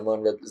 درباره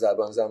زمان و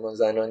زبان، زمان،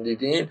 زنان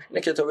دیدین،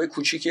 این کتابای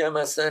کوچیکی هم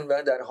هستن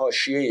و در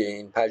حاشیه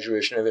این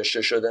پژوهش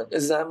نوشته شدن.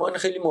 زمان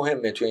خیلی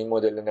مهمه تو این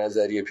مدل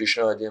نظریه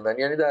پیشنهادی من،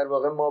 یعنی در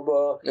واقع ما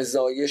با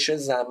زایش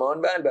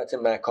زمان و البته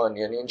مکان،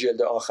 یعنی این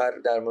جلد آخر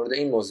در مورد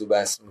این موضوع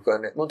بحث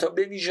میکنه، منتها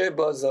به ویژه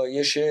با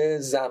زایش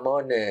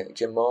زمانه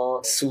که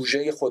ما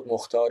سوژه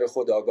خودمختار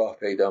خودآگاه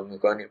پیدا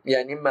میکنیم،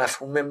 یعنی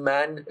مفهوم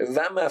من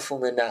و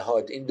مفهوم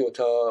نهاد، این 2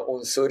 تا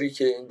عنصری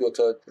که این 2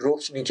 تا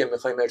رکنی که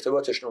میخوایم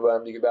ارتباطشون رو با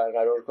هم دیگه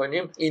برقرار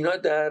کنیم، اینا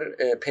در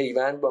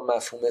پیوند با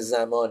مفهوم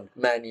زمان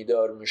معنی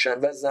دار میشن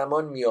و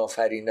زمان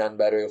میآفرینن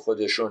برای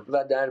خودشون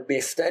و در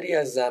بستری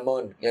از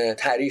زمان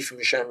تعریف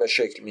میشن و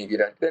شکل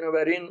میگیرن.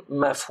 بنابراین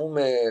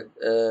مفهوم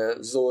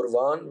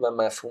زروان و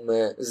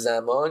مفهوم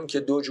زمان که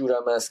 2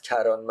 جورم از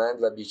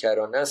کرانمند و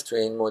بیکرانه است تو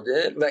این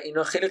مدل و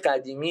اینا خیلی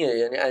قدیمیه،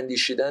 یعنی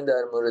اندیشیدن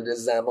در مورد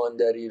زمان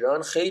در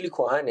ایران خیلی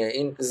کهنه.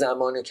 این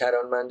زمان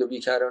کرانمند و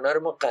بیکرانه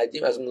رو ما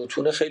قدیم از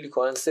متون خیلی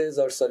کهن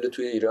 3000 سال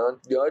توی ایران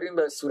داریم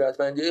و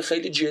صورتبندی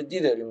خیلی جدی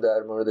داریم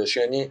در موردش.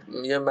 یعنی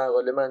یه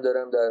مقاله من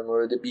دارم در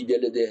مورد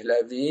بیدل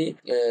دهلوی،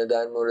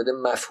 در مورد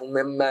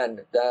مفهوم من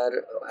در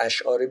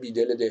اشعار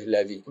بیدل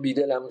دهلوی.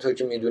 بیدل همونطور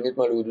که میدونید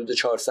مال حدود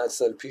 400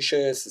 سال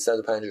پیشه،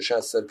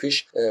 350 سال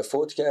پیش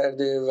فوت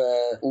کرده و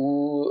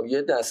او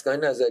یه دستگاه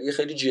نظری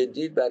خیلی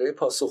جدی برای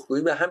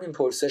پاسخگویی به همین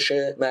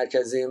پرسش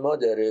مرکزی ما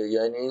داره،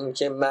 یعنی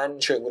اینکه من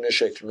چگونه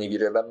شکل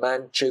میگیره و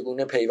من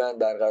چگونه پیوند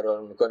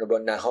برقرار میکنه با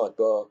نهاد،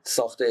 با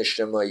ساخت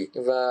اجتماعی.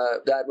 و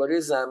درباره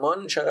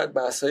زمان چقدر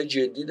بحث‌های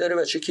جدی داره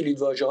و چه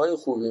کلیدواژه‌های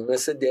خوبی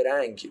مثل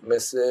درنگ،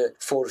 مثل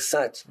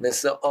فرصت،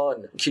 مثل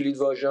آن،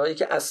 کلیدواژه‌هایی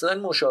که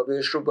اصلا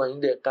مشابهش رو با این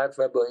دقت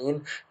و با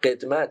این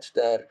قدمت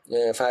در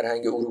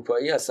فرهنگ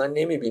اروپایی اصلا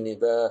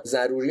نمی‌بینید و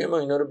ضروریه ما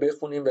اینا رو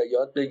بخونیم و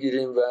یاد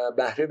بگیریم و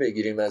بهره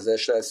بگیریم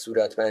ازش در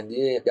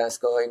صورتبندی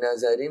دستگاه‌های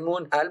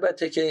نظریمون.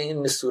 البته که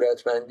این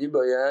صورتبندی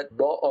باید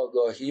با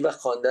آگاهی و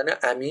خواندن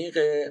عمیق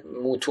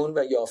متون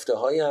و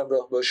یافته‌های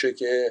همراه باشه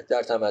که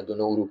در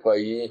تمدن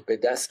اروپایی به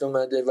دست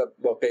اومده و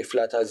با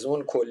غفلت از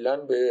اون کلاً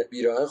به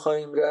بیراه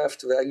خواهیم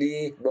رفت،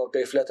 ولی با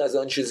غفلت از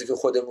آن چیزی که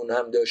خودمون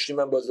هم داشتیم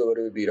هم باز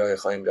دوباره به بیراه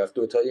خواهیم رفت.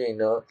 دوتای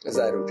اینا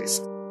ضروری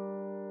است.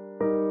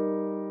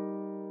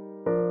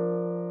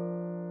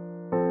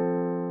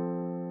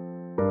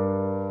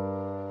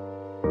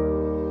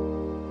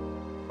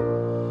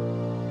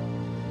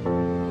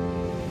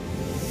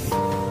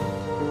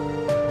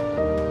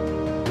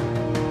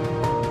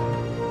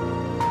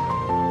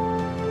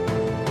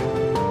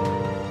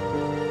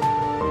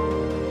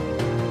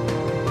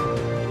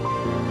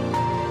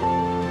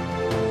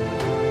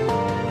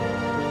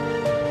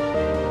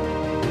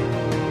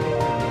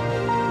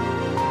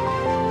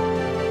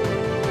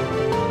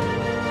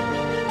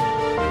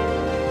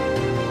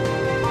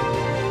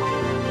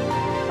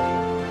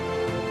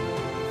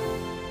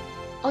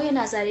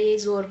 نظریه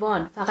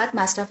زروان فقط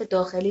مصرف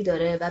داخلی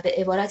داره و به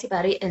عبارتی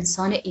برای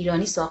انسان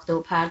ایرانی ساخته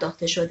و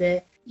پرداخته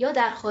شده یا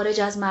در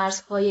خارج از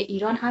مرزهای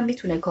ایران هم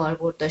میتونه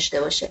کاربرد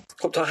داشته باشه؟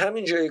 خب تا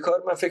همین جای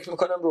کار من فکر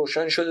میکنم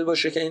روشن شده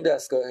باشه که این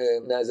دستگاه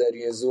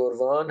نظریه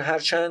زروان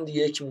هرچند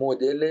یک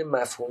مدل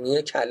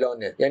مفهومی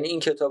کلانه، یعنی این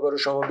کتابا رو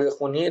شما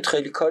بخونید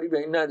خیلی کاری به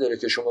این نداره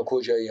که شما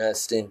کجایی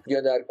هستین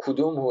یا در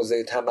کدوم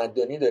حوزه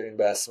تمدنی دارین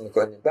بحث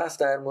میکنین. بحث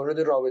در مورد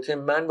رابطه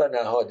من و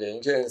نهاده،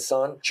 اینکه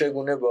انسان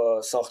چگونه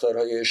با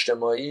ساختارهای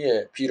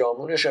اجتماعی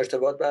پیرامونش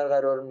ارتباط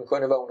برقرار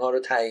میکنه و اونها رو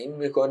تعیین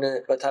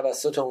میکنه و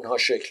توسط اونها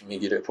شکل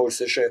میگیره.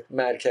 پرسش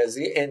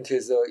مرکزی،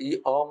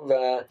 انتزاعی، عام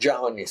و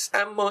جهانی است.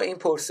 اما این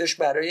پرسش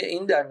برای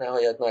این در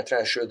نهایت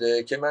مطرح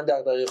شده که من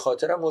دغدغه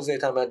خاطرم حوزه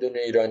تمدن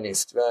ایران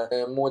نیست و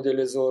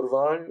مدل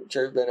زروان که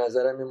به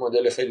نظرم این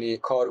مدل خیلی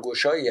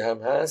کارگشایی هم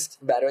هست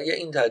برای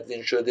این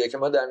تدوین شده که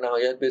ما در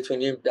نهایت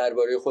بتونیم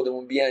درباره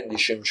خودمون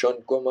بیاندیشیم، چون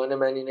گمان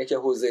من اینه که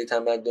حوزه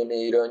تمدن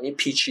ایرانی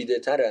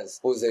پیچیده‌تر از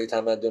حوزه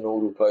تمدن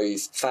اروپایی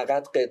است.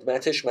 فقط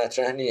قدمتش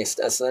مطرح نیست،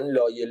 اصلا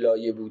لایه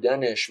لایه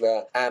بودنش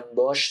و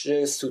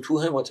انباشت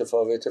سطوح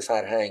متفاوت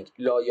فرهنگ،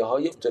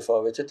 لایه‌های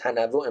متفاوت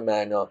تنوع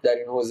معنا در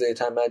این حوزه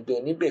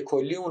تمدنی به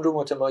کلی اون رو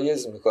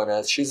متمایز میکنه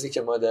از چیزی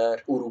که ما در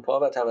اروپا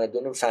و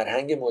تمدن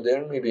فرهنگ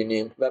مدرن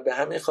میبینیم و به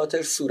همین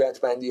خاطر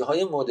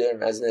صورتبندی‌های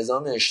مدرن از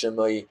نظام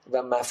اجتماعی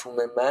و مفهوم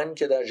من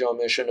که در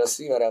جامعه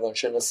شناسی و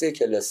روانشناسی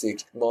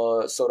کلاسیک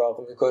ما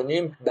سراغ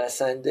میکنیم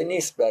بسنده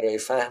نیست برای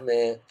فهم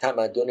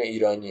تمدن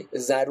ایرانی.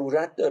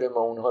 ضرورت داره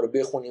ما اونها رو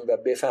بخونیم و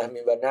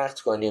بفهمیم و نقد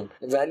کنیم،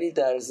 ولی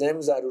در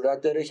ضمن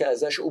ضرورت داره که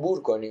ازش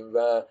عبور کنیم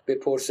و به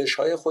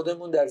پرسش‌های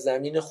خودمون در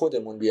زمین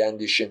خودمون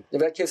بیاندیشیم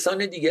و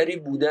کسان دیگری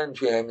بودن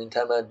توی همین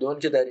تمدن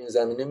که در این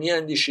زمینه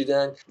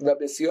میاندیشیدن و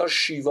بسیار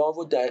شیوا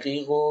و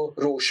دقیق و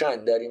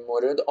روشن در این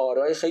مورد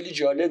آرای خیلی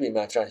جالبی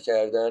مطرح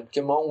کردن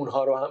که ما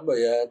اونها رو هم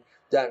باید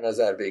در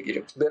نظر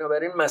بگیریم.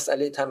 بنابراین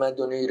مسئله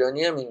تمدن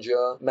ایرانی هم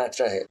اینجا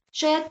مطرحه.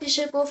 شاید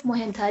بشه گفت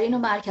مهمترین و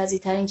مرکزی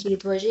ترین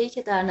کلیدواژه‌ای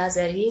که در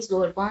نظریه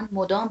زروان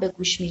مدام به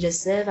گوش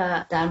میرسه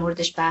و در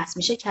موردش بحث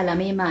میشه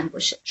کلمه من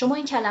باشه. شما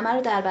این کلمه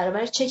رو در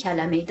برابر چه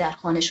کلمه‌ای در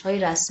خوانش‌های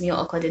رسمی و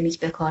آکادمیک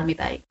به کار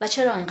میبرید و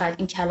چرا اینقدر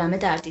این کلمه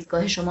در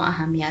دیدگاه شما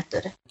اهمیت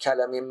داره؟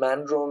 کلمه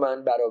من رو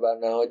من برابر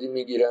نهادی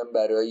میگیرم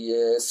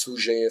برای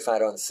سوژه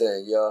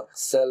فرانسه یا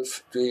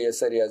سلف توی یه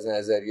سری از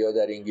نظریه‌ها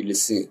در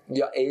انگلیسی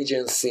یا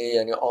ایجنسی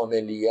یعنی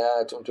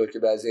عاملیت اونطور که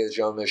بعضی از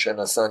جامعه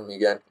شناسان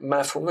میگن.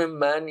 مفهوم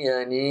من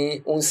یعنی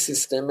اون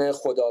سیستم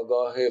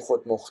خودآگاه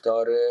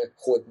خودمختار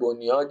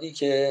خودبنیادی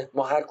که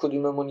ما هر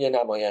کدوممون یه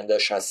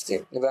نماینده‌اش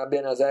هستیم و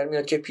به نظر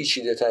میاد که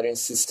پیچیده ترین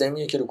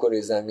سیستمیه که رو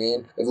کره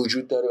زمین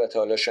وجود داره و تا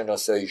حالا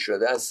شناسایی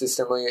شده. از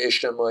سیستم‌های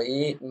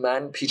اجتماعی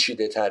من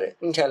پیچیده تره.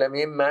 این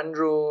کلمه من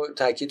رو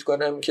تاکید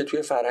کنم که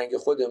توی فرهنگ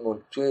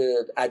خودمون، توی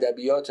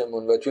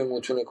ادبیاتمون و توی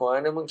متون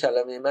کهنمون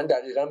کلمه من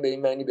دقیقاً به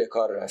این معنی به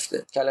کار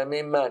رفته.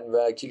 کلمه من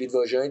و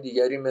کلیدواژه‌های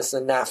دیگری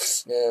مثل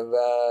نفس و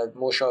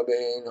مشابه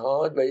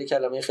اینها و یک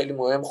کلمه خیلی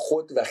مهم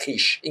خود و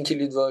خویش، این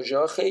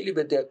کلیدواژه‌ها خیلی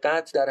به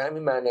دقت در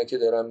همین معنا که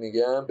دارم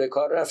میگم به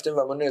کار رفتیم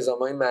و ما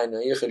نظام‌های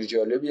معنایی خیلی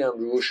جالبی هم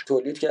روش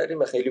تولید کردیم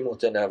و خیلی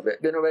متنوع.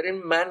 بنابراین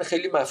من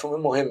خیلی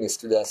مفهوم مهمی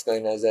است تو دستگاه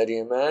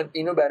نظری من.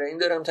 اینو برای این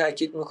دارم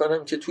تاکید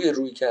میکنم که توی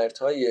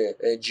رویکردهای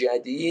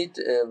جدید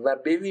و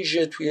به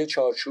ویژه توی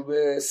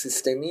چارچوب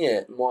سیستمی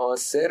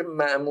معاصر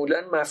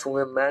معمولاً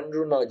مفهوم من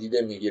رو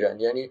نادیده میگیرن.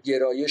 یعنی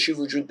گرایشی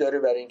وجود داره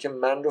برای اینکه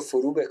من رو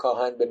فرو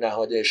بکاهند به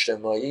نهاد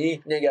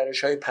اجتماعی.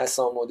 نگرش‌های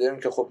پسامدرن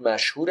که خب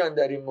مشهورن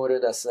در این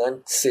مورد اصلا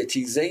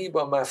ستیزه‌ای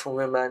با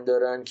مفهوم من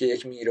دارن که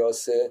یک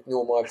میراث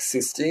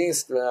نومارکسیستی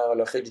است و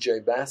حالا خیلی جای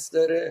بحث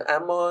داره.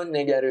 اما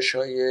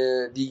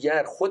نگرش‌های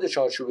دیگر خود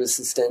چارچوب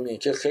سیستمی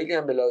که خیلی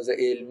هم به لحاظ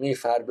علمی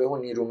فربه و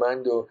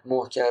نیرومند و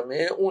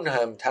محکمه، اون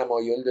هم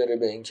تمایل داره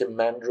به اینکه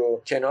من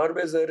رو کنار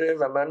بذاره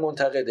و من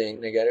منتقد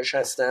این نگرش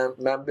هستم.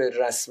 من به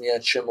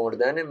رسمیت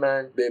شمردن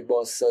من، به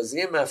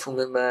بازسازی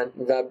مفهوم من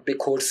و به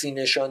کرسی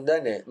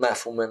نشاندن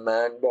مفهوم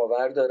من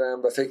باور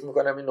دارم و فکر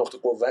می‌کنم این نقطه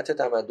قوت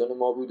تمدن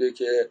ما بوده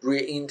که روی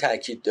این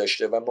تاکید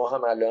داشته و ما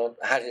هم الان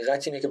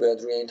حقیقت اینه که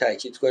باید روی این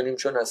تاکید کنیم،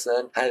 چون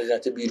اصلا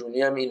حقیقت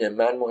بیرونی هم اینه،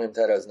 من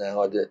مهمتر از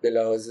نهاده به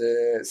لحاظ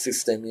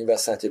سیستمی و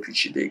سطح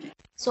پیچیدگی.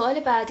 سوال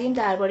بعدیم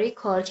درباره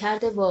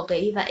کارکرد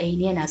واقعی و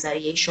عینی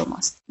نظریه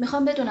شماست.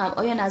 میخوام بدونم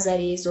آیا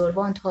نظریه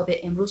زروان تا به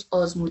امروز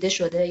آزموده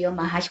شده یا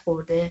محک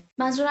خورده؟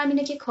 منظورم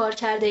اینه که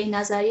کارکرد این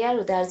نظریه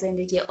رو در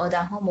زندگی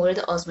آدم‌ها مورد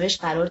آزمایش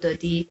قرار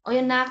دادید؟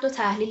 آیا نقد و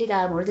تحلیلی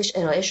در موردش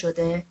ارائه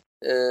شده؟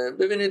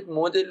 ببینید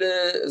مدل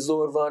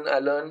زروان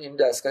الان این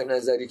دستگاه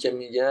نظری که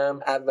میگم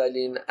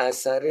اولین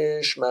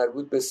اثرش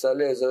مربوط به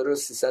سال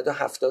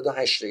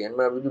 1378 یعنی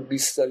مربوط به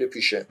 20 سال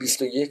پیشه،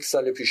 21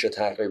 سال پیشه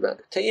تقریبا.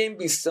 طی این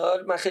 20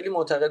 سال من خیلی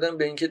معتقدم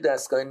به اینکه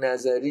دستگاه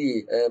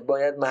نظری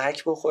باید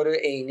محک بخوره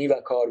عینی و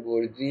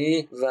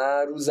کاربردی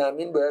و رو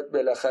زمین باید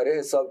بالاخره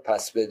حساب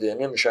پس بده.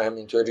 نمیشه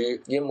همینطوری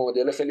یه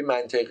مدل خیلی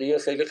منطقی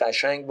خیلی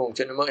قشنگ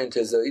ممکنه ما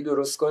انتزاعی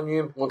درست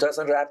کنیم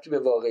منتها ربطی به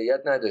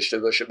واقعیت نداشته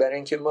باشه. برای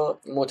اینکه ما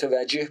متوجه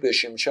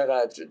بشیم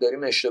چقدر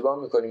داریم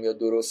اشتباه میکنیم یا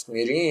درست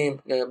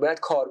میریم باید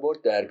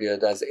کاربرد در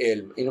بیاد از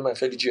علم. اینو من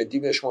خیلی جدی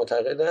بهش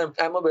معتقدم.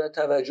 اما باید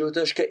توجه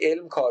داشت که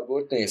علم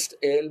کاربرد نیست،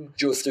 علم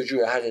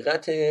جستجوی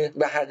حقیقته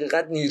و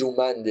حقیقت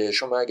نیرومنده.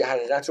 شما اگه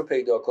حقیقت رو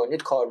پیدا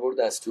کنید کاربرد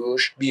از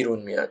توش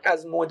بیرون میاد.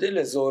 از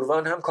مدل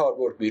زروان هم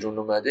کاربرد بیرون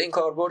اومده. این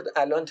کاربرد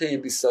الان طی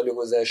 20 سال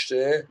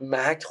گذشته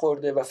محک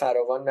خورده و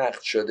فراوان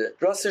نقد شده.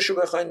 راستش رو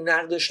بخواید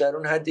نقدش در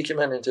اون حدی که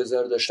من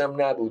انتظار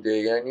داشتم نبوده.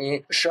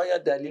 یعنی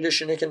شاید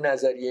دلیلش اینه که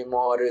نظریه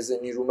معارض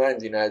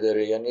نیرومندی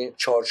نداره، یعنی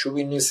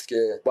چارچوبی نیست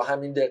که با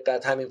همین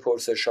دقت همین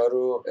پرسش‌ها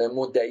رو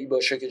مدعی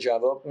باشه که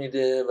جواب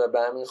میده و به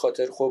همین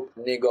خاطر خب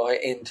نگاه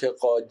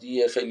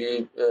انتقادی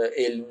خیلی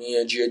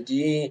علمی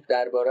جدی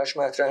دربارش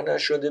مطرح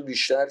نشده،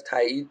 بیشتر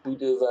تایید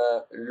بوده و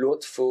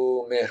لطف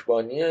و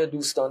مهربانی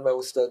دوستان و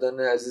استادان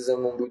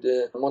عزیزمون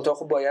بوده. منتها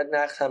خب باید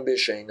نقد هم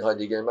بشه اینها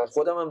دیگه. من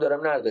خودم هم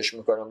دارم نقدش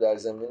میکنم در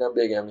ضمنم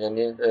بگم،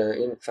 یعنی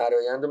این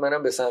فرآیند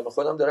منم به سهم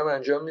خودم دارم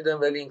انجام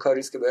میدم، ولی این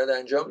کاریست که باید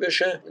انجام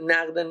بشه.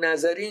 نقد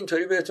نظری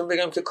اینطوری بهتون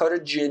بگم که کار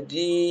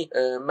جدی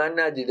من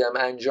ندیدم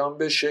انجام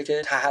بشه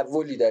که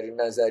تحولی در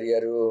این نظریه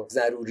رو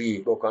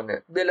ضروری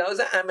بکنه. به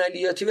لحاظ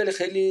عملیاتی ولی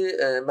خیلی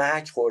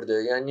محک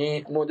خورده.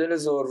 یعنی مدل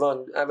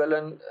زروان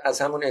اولا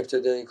از همون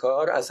ابتدای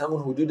کار، از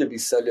همون حدود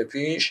 20 سال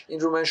پیش این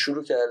رو من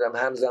شروع کردم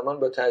همزمان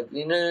با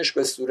تدوینش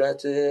به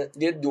صورت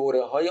یه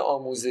دوره‌های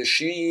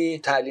آموزشی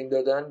تعلیم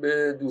دادن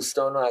به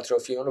دوستان و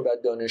اطرافیان و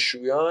بعد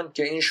دانشجویان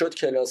که این شد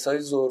کلاس‌های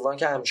زروان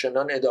که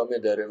همچنان ادامه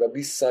داره و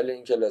 20 سال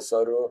این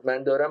کلاس‌ها رو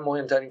من دارم.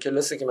 مهمترین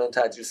کلاسی که من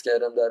تدریس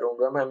کردم در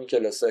عمرم همین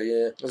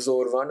کلاس‌های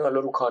زروان. حالا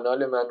رو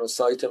کانال من و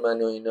سایت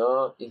من و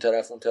اینا این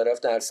طرف اون طرف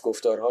درس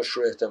گفتارهاش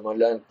رو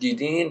احتمالاً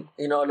دیدین.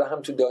 اینا حالا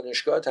هم تو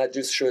دانشگاه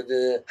تدریس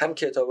شده، هم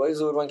کتابای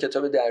زروان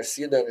کتاب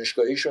درسی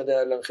دانشگاهی شده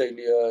الان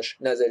خیلیاش.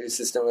 نظریه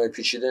سیستم‌های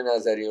پیچیده،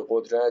 نظریه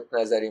قدرت،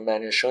 نظریه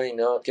منش‌ها،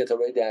 اینا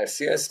کتابای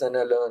درسی هستن.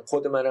 الان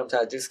خود منم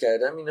تدریس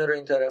کردم اینا رو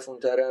این طرف اون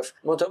طرف.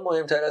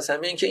 مهمتر از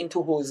همه این که این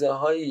تو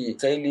حوزه‌های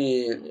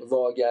خیلی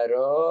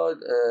واگرا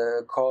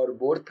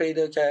کاربرد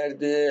پیدا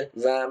کرده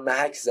و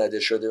محک زده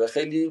شده و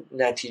خیلی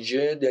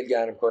نتیجه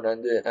دلگرم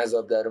کننده از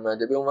آب در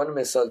اومده. به عنوان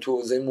مثال تو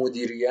حوزه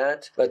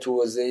مدیریت و تو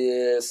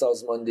حوزه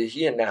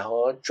سازماندهی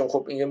نهاد، چون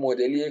خب این یه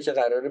مدلیه که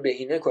قراره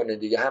بهینه کنه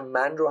دیگه، هم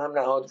من رو هم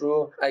نهاد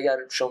رو. اگر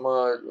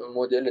شما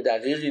مدل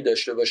دقیقی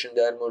داشته باشین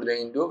در مورد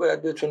این دو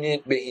باید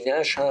بتونید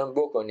بهینه‌اش هم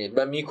بکنید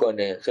و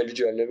میکنه. خیلی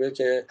جالبه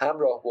که هم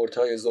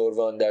راهبردهای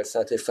زروان در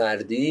سطح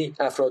فردی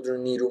افراد رو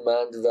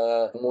نیرومند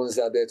و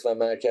منضبط و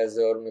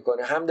مرکزدار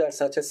میکنه، هم در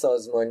سطح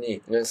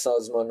سازمانی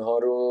سازمان‌ها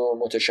رو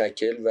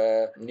متشکل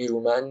و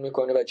نیرومند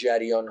میکنه و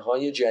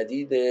جریان‌های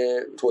جدید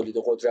تولید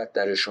قدرت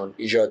درشون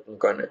ایجاد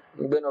میکنه.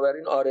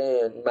 بنابراین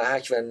آره،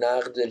 محک و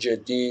نقد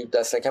جدی،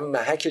 دست کم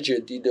محک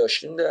جدی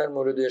داشتیم در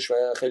موردش و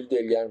خیلی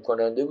دلگرم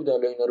کننده بود.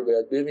 حالا اینا رو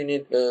باید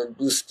ببینید.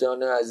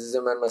 دوستان عزیز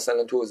من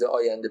مثلا تو حوزه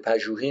آینده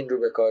پژوهی رو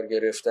به کار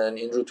گرفتن،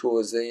 این رو تو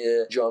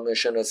حوزه جامعه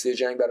شناسی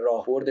جنگ و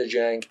راهبرد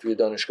جنگ توی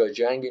دانشگاه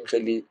جنگ این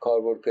خیلی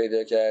کاربرد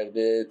پیدا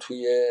کرده،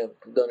 توی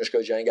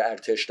دانشگاه جنگ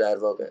ارتش در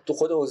واقع. تو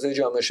خود حوزه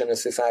جامعه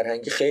شناسی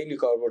فرهنگی خیلی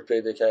کاربرد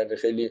پیدا کرده،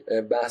 خیلی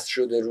بحث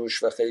شده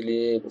روش و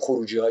خیلی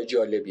خروجی‌های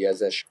جالبی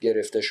ازش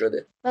گرفته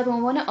شده. و به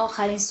عنوان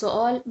آخرین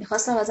سوال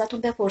می‌خواستم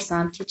ازتون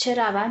بپرسم که چه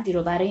روندی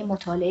رو برای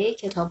مطالعه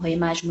کتاب‌های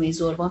مجموعه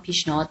زروان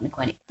پیشنهاد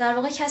می‌کنید؟ در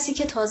واقع کسی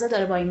که تازه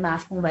داره با این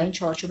مفهوم و این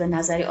چارچوب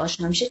نظری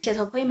آشنا میشه،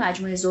 کتاب‌های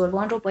مجموعه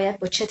زروان رو باید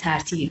با چه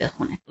ترتیبی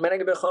بخونه؟ من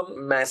اگه بخوام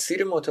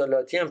مسیر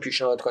مطالعاتی هم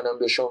پیشنهاد کنم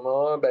به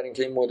شما برای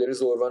اینکه این مدل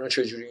زروان رو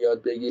چجوری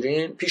یاد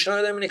بگیرین،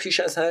 پیشنهادم اینه پیش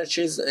از هر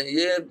چیز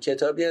یه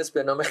کتابی هست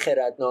به نام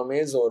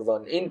خردنامه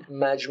زروان. این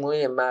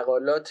مجموعه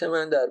مقالات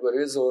من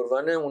درباره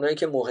زروان، اونایی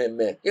که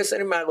مهمه. یه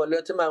سری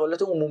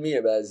مقالات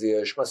عمومیه،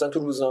 بعضیاش مثلا تو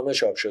روزنامه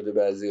چاپ شده،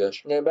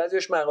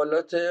 بعضیاش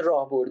مقالات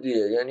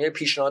راهبردیه، یعنی یه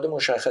پیشنهاد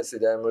مشخصی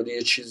در مورد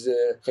یه چیز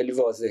خیلی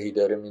واضحی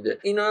داره میده.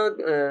 اینا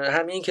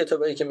همین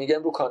کتابایی که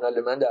میگم رو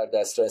کانال من در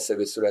دسترسه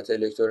به صورت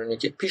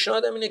الکترونیکی.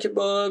 پیشنهادم اینه که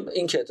با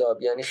این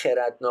کتاب یعنی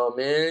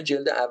خردنامه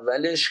جلد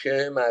اولش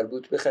که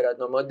مربوط به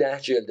خردنامه 10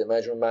 جلده،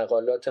 مجموع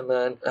مقالات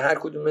من هر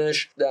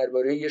کدومش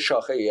درباره یه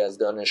شاخه‌ای از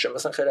دانشه.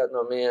 مثلا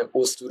خردنامه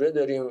اسطوره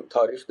داریم،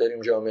 تاریخ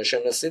داریم، جامعه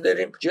شناسی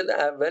داریم. جلد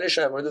اولش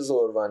در مورد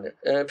زروانه.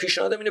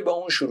 پیشنهادم اینه با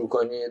اون شروع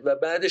کنید و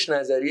بعدش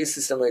نظریه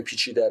سیستم‌های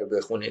پیچیده رو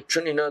بخونید،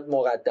 چون اینا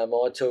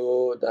مقدمات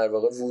و در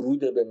واقع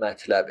ورود به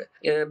مطلبه.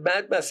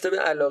 بعد بسته به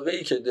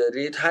علاقه‌ای که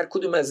دارید هر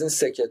کدوم از این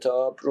 3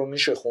 کتاب رو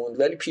میشه خوند،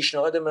 ولی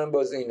پیشنهاد من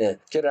باز اینه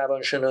که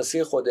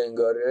روانشناسی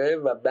خودانگاره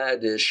و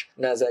بعدش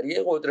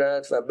نظریه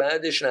قدرت و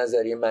بعدش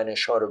نظریه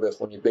منش‌ها رو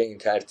بخونید به این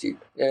ترتیب.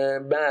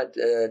 بعد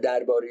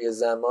درباره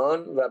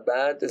زمان و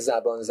بعد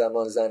زبان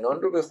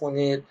زنان رو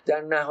بخونید.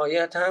 در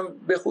نهایت هم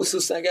به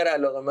خصوص اگر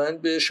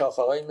علاقه‌مند به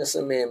شاخه‌های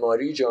مثل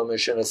معماری، جامعه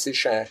شناسی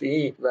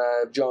شهری و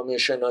جامعه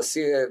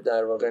شناسی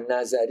در واقع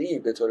نظری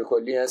به طور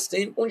کلی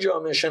هستین، اون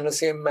جامعه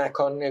شناسی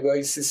مکان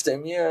نگاهی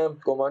سیستمی هم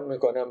گمان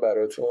میکنم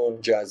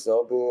براتون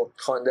جذاب و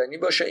خواندنی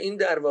باشه. این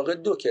در واقع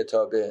 2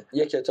 کتابه.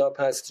 یک کتاب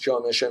هست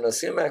جامعه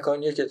شناسی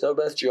مکان، یک کتاب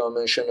هست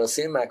جامعه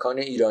شناسی مکان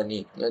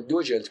ایرانی.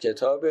 2 جلد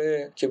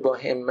کتابه که با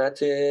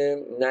همت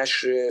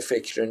نشر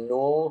فکر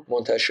نو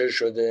منتشر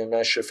شده.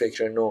 نشر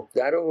فکر نو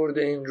در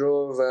آورده این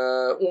رو و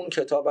اون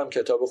کتاب هم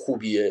کتاب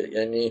خوبیه.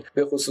 یعنی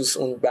به خصوص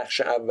اون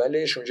بخش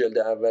اولش، اون جلد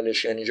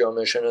اولش یعنی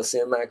جامعه شناسی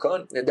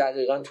مکان،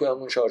 دقیقاً توی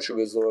همون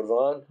چارچوب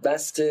زروان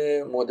بست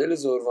مدل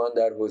زروان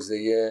در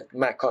حوزه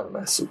مکان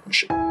محسوب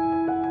میشه.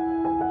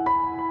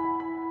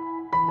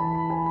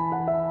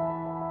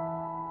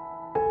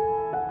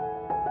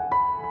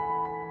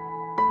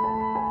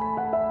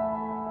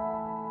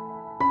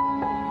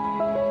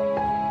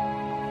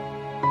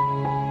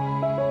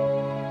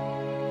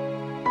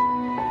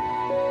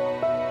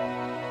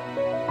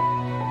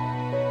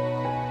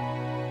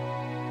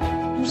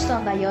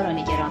 دوستان و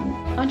یاران گرامی،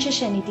 آنچه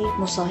شنیدید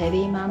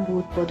مصاحبه من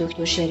بود با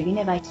دکتر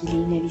شروین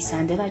وکیلی،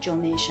 نویسنده و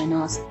جامعه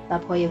شناس و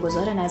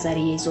پایه‌گذار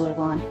نظریه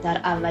زروان در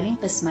اولین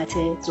قسمت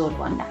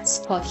زروان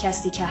نسک.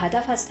 پادکستی که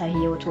هدف از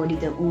تهیه و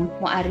تولید اون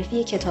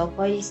معرفی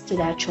کتاب‌هایی است که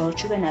در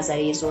چارچوب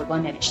نظریه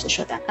زروان نوشته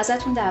شدند.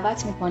 ازتون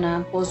دعوت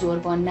می‌کنم با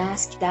زروان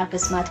نسک در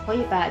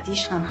قسمت‌های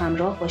بعدیش هم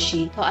همراه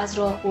باشید تا از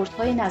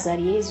راهبردهای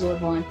نظریه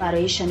زروان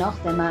برای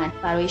شناخت من،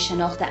 برای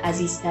شناخت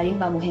عزیزترین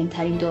و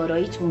مهمترین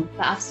داراییتون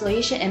و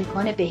افزایش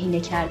امکان بهینه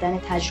کردن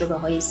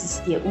تجربه‌های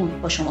زیستی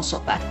اون با شما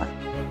صحبت کنم.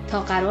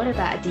 تا قرار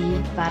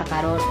بعدی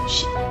برقرار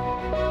باشید.